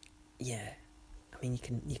 Yeah, I mean,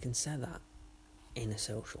 you can say that in a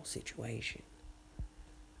social situation.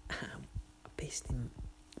 I pissed in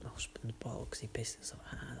my husband's bottle because he pissed himself.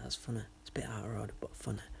 That's funny. It's a bit out of order, but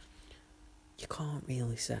funny. You can't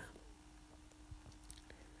really say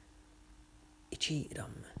he cheated on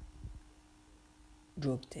me,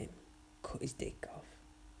 drugged him, cut his dick off,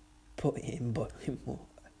 put it in boiling water,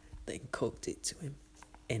 then cooked it to him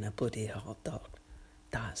in a bloody hot dog.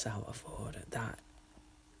 That's out of order. That's.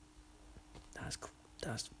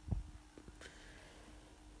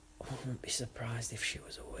 I wouldn't be surprised if she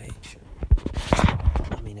was a witch.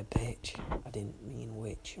 I mean a bitch. I didn't mean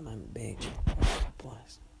witch, I meant bitch.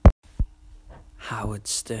 Bless. Howard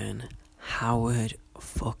Stern. Howard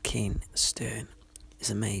fucking Stern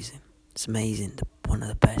is amazing. It's amazing. One of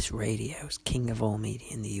the best radios, king of all media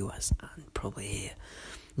in the US and probably here.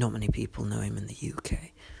 Not many people know him in the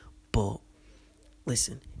UK. But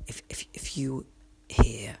listen, if you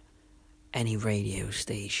hear any radio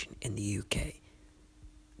station in the UK,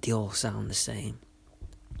 they all sound the same.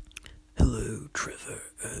 Hello, Trevor.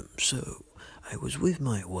 So I was with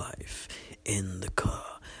my wife in the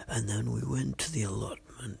car, and then we went to the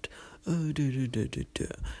allotment. And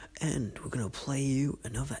we're gonna play you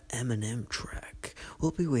another Eminem track. We'll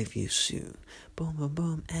be with you soon. Boom, boom,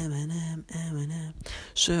 boom. Eminem, Eminem.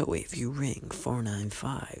 So if you ring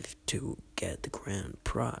 495 to get the grand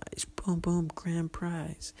prize, boom, boom, grand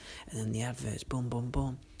prize. And then the adverts, boom, boom,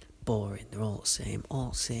 boom. Boring. They're all the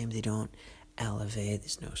same. They don't elevate.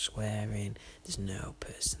 There's no swearing. There's no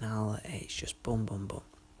personality. It's just boom, boom, boom.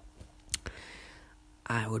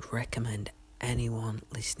 I would recommend anyone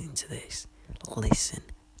listening to this, listen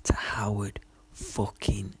to Howard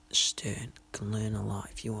fucking Stern. You can learn a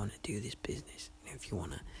lot if you want to do this business. If you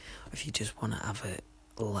just want to have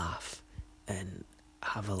a laugh and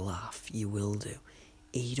have a laugh, you will do.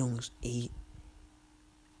 It's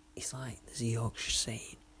like there's a Yorkshire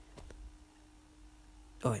saying.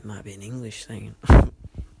 Oh, it might be an English saying.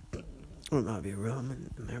 Or it might be a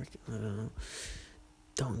Roman, American, I don't know.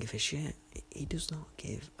 Don't give a shit. He does not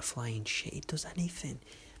give a flying shit. He does anything.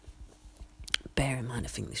 Bear in mind, I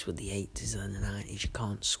think this was the 80s and the 90s. You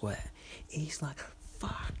can't swear. He's like,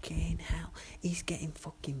 fucking hell. He's getting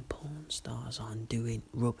fucking porn stars on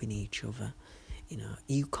rubbing each other. You know,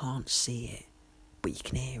 you can't see it, but you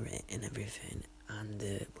can hear it and everything. And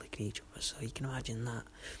licking each other. So you can imagine that.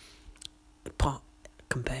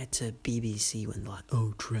 Compared to BBC when they're like,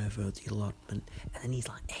 oh, Trevor, the allotment, and then he's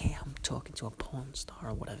like, hey, I'm talking to a porn star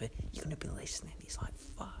or whatever, you're going to be listening. He's like,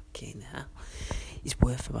 fucking hell. He's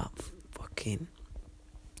worth about fucking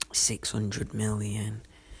 600 million.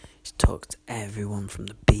 He's talked to everyone from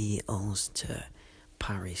the Beatles to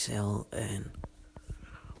Paris Hilton.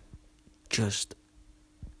 Just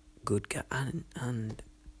good guy. And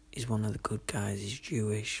he's one of the good guys. He's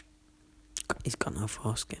Jewish. He's got no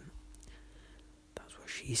foreskin.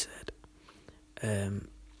 She said,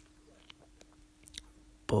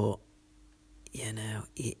 but you know,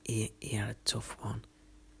 he had a tough one,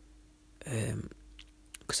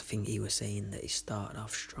 because I think he was saying that he started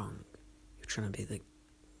off strong. He was trying to be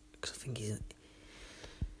because I think he's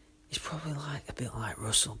probably like a bit like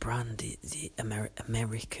Russell Brand, the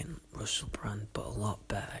American Russell Brand, but a lot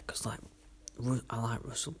better. Because I like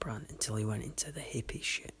Russell Brand until he went into the hippie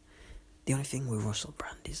shit. The only thing with Russell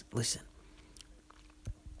Brand is, listen.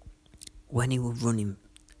 When he was running,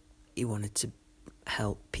 he wanted to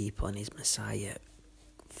help people in his Messiah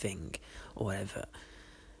thing or whatever,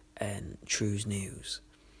 and True's News.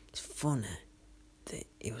 It's funny that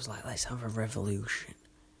it was like, let's have a revolution.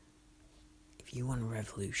 If you want a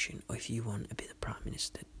revolution, or if you want to be the Prime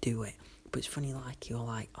Minister, do it. But it's funny, like, you're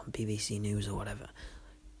like on BBC News or whatever,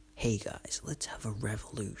 hey guys, let's have a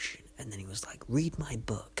revolution. And then he was like, read my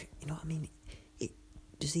book. You know what I mean?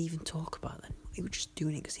 Does he even talk about that? He was just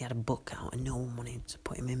doing it because he had a book out and no one wanted to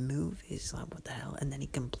put him in movies. Like, what the hell? And then he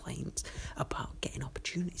complains about getting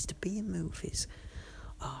opportunities to be in movies.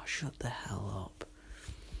 Oh, shut the hell up.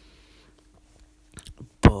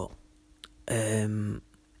 But,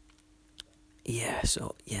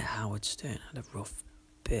 Howard Stern had a rough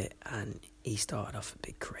bit and he started off a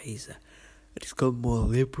bit crazy. And it's got more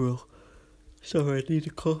liberal. Sorry, I need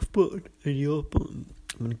a cough button and your button.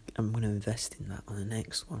 I'm gonna invest in that on the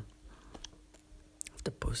next one. If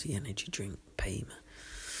the pussy energy drink pay me,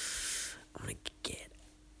 I'm gonna get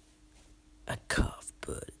a cough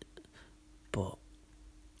button. But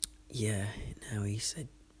yeah, now he said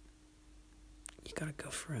you gotta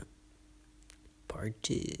go for it. Part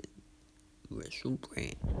 2,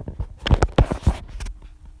 WrestleBrand.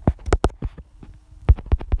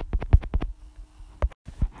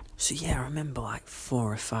 So yeah, I remember like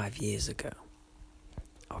 4 or 5 years ago,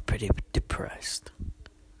 I was pretty depressed.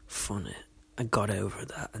 Funny. I got over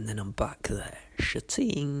that and then I'm back there.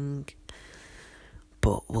 Shitting.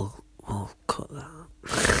 But we'll cut that.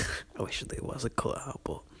 I wish there was a cut out,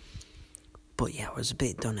 but yeah, I was a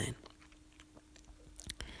bit done in.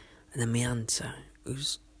 And then my auntie,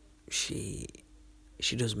 she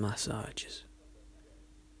does massages.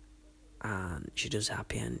 And she does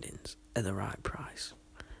happy endings at the right price.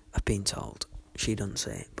 I've been told. She doesn't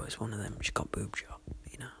say it, but it's one of them. She got boob job,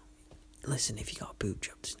 you know. Listen, if you got a boob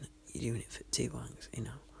job, you're doing it for 2 wanks, you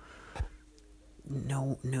know.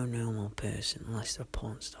 No normal person, unless they're a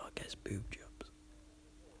porn star, gets boob jobs.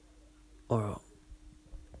 Or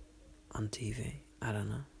on TV, I don't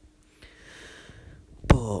know.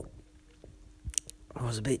 But I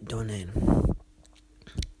was a bit done in.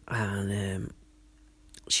 And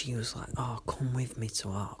she was like, oh, come with me to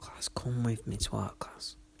art class.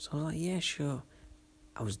 So I was like, yeah, sure.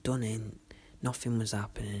 I was done in, nothing was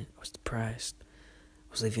happening, I was depressed. I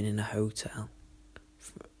was living in a hotel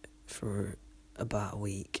for about a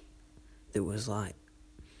week. It was like,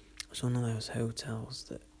 it was one of those hotels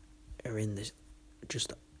that are in the,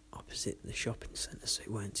 just opposite the shopping centre, so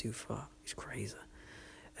it weren't too far. It's crazy.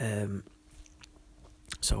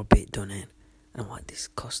 So a bit done in, and I'm like, this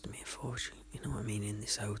cost me a fortune, you know what I mean, in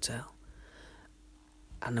this hotel.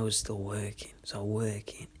 And I was still working, so I was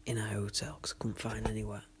working in a hotel because I couldn't find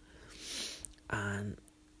anywhere. And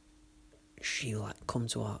she like come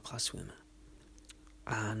to art class with me.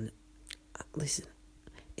 And listen,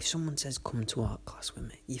 if someone says come to art class with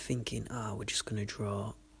me, you're thinking, we're just going to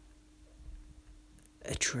draw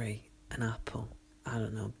a tree, an apple, I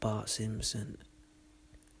don't know, Bart Simpson,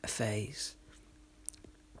 a face.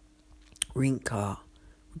 Rinkar,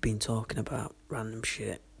 we've been talking about random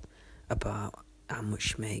shit, about how much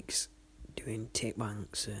she makes doing tick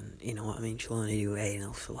banks, and you know what I mean, she'll only do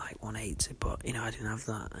anal for like 180, but you know, I didn't have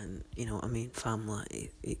that, and you know what I mean,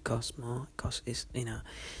 family, it costs more, it's, you know,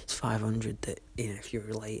 it's 500 that, you know, if you're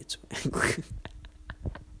related to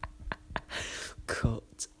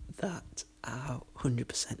cut that out,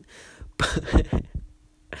 100%,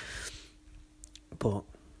 but,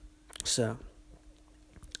 so,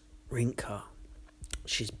 Rinkar,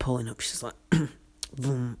 she's pulling up, she's like,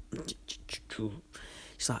 boom,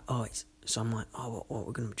 she's like, oh, it's, so I'm like, oh, what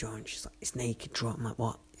we're going to be drawing? She's like, it's naked drawing. I'm like,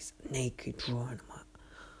 what? It's naked drawing. I'm like,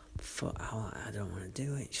 fuck, I don't want to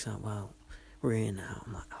do it. She's like, well, we're here now.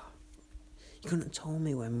 I'm like, oh, you couldn't have told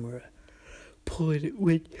me when we were pulling it,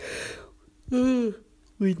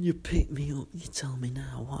 when you pick me up, you tell me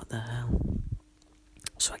now, what the hell?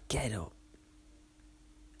 So I get up,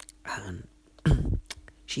 and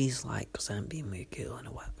she's like, because I haven't been with a girl in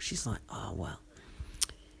a while, she's like, oh, well,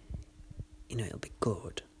 you know, it'll be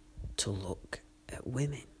good to look at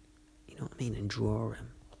women, you know what I mean, and draw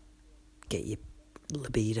them, get your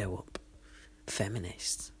libido up,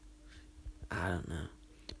 feminists, I don't know,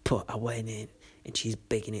 but I went in, and she's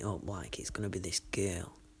bigging it up like it's going to be this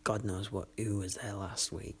girl, God knows who was there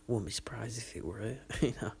last week, wouldn't be surprised if it were her,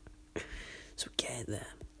 you know, so get there,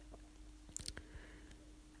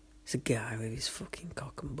 it's a guy with his fucking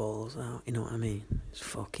cock and balls out, you know what I mean, it's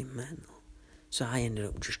fucking mental. So I ended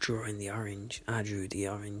up just drawing the orange. I drew the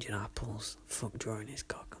orange and apples. Fuck drawing his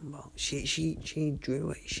cock and ball. She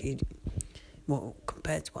drew it. Well,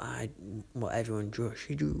 compared to what everyone drew,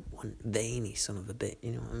 she drew one veiny son of a bit.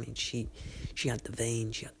 You know what I mean? She had the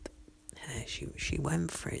vein. She had the She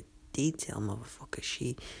went for it. Detail, motherfucker.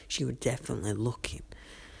 She was definitely looking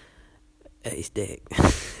at his dick.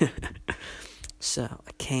 So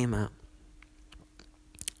I came out.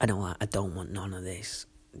 I don't want none of this.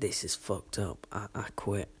 This is fucked up. I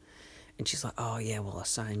quit. And she's like, oh yeah, well I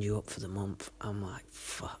signed you up for the month. I'm like,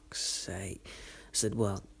 fuck's sake. I said,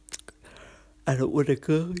 well, I don't want to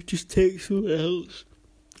go. Just take someone else.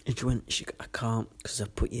 And she went, I can't because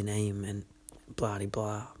I've put your name in. Blah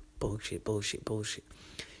blah. Bullshit.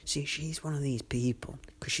 See, she's one of these people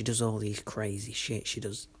because she does all these crazy shit. She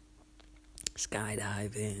does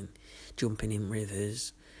skydiving, jumping in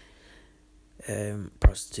rivers,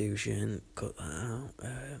 prostitution, cut that out,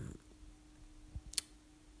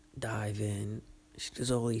 diving. She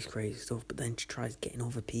does all these crazy stuff, but then she tries getting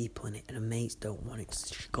other people in it, and her mates don't want it.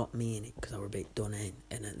 So she got me in it because I were a bit done in,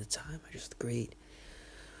 and at the time I just agreed.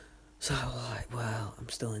 So I was like, well, I'm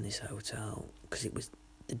still in this hotel because it was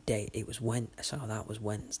the day. So that was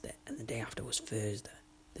Wednesday, and the day after was Thursday,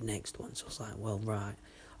 the next one. So I was like, well, right,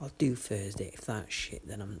 I'll do Thursday. If that's shit,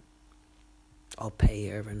 then I'll pay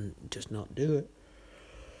her and just not do it.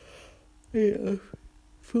 Yeah,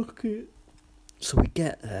 fuck it. So we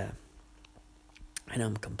get there, and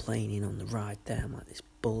I'm complaining on the ride there. I'm like, this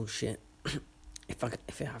bullshit. If I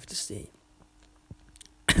have to see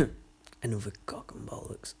another cock and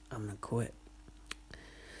bollocks, I'm gonna quit.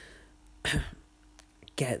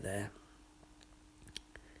 Get there,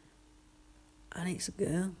 and it's a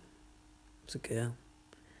girl.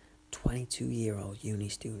 22-year-old uni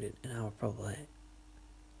student, and I was probably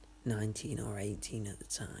 19 or 18 at the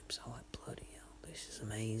time. So I'm like, bloody hell, this is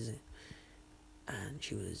amazing. And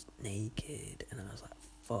she was naked, and I was like,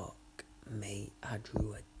 fuck me. I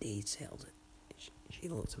drew her details. She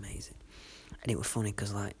looked amazing. And it was funny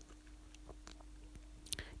because, like,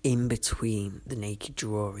 in between the naked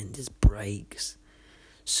drawing, there's breaks.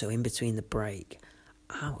 So in between the break,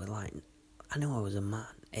 I was like, I know I was a man,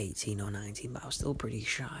 18 or 19, but I was still pretty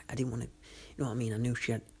shy. I didn't want to, you know what I mean? I knew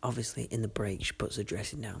she had, obviously, in the break, she puts her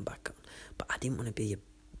dressing down back on. But I didn't want to be a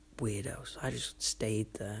weirdo, so I just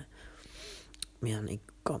stayed there. My auntie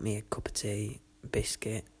got me a cup of tea,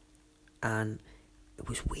 biscuit, and it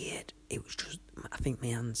was weird. It was just, I think my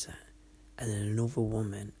auntie, and then another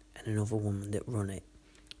woman that run it.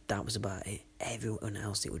 That was about it. Everyone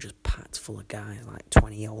else, it was just packed full of guys, like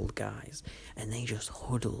 20 old guys, and they just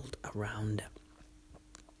huddled around her,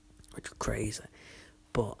 which was crazy.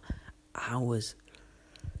 But I was,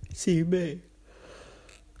 see me,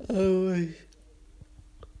 I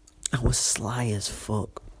was sly as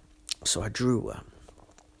fuck. So I drew her,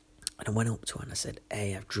 and I went up to her and I said,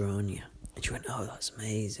 hey, I've drawn you. And she went, oh, that's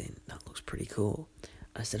amazing, that looks pretty cool.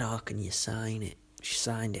 And I said, oh, can you sign it? She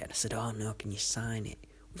signed it, and I said, oh no, can you sign it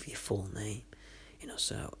with your full name,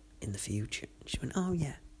 so in the future? She went, oh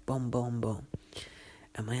yeah, boom.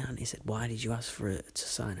 And my auntie said, why did you ask for her to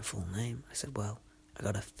sign a full name? I said, well, I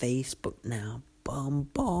got a Facebook now, boom,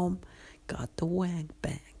 got the wag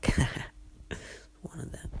back. One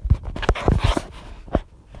of them.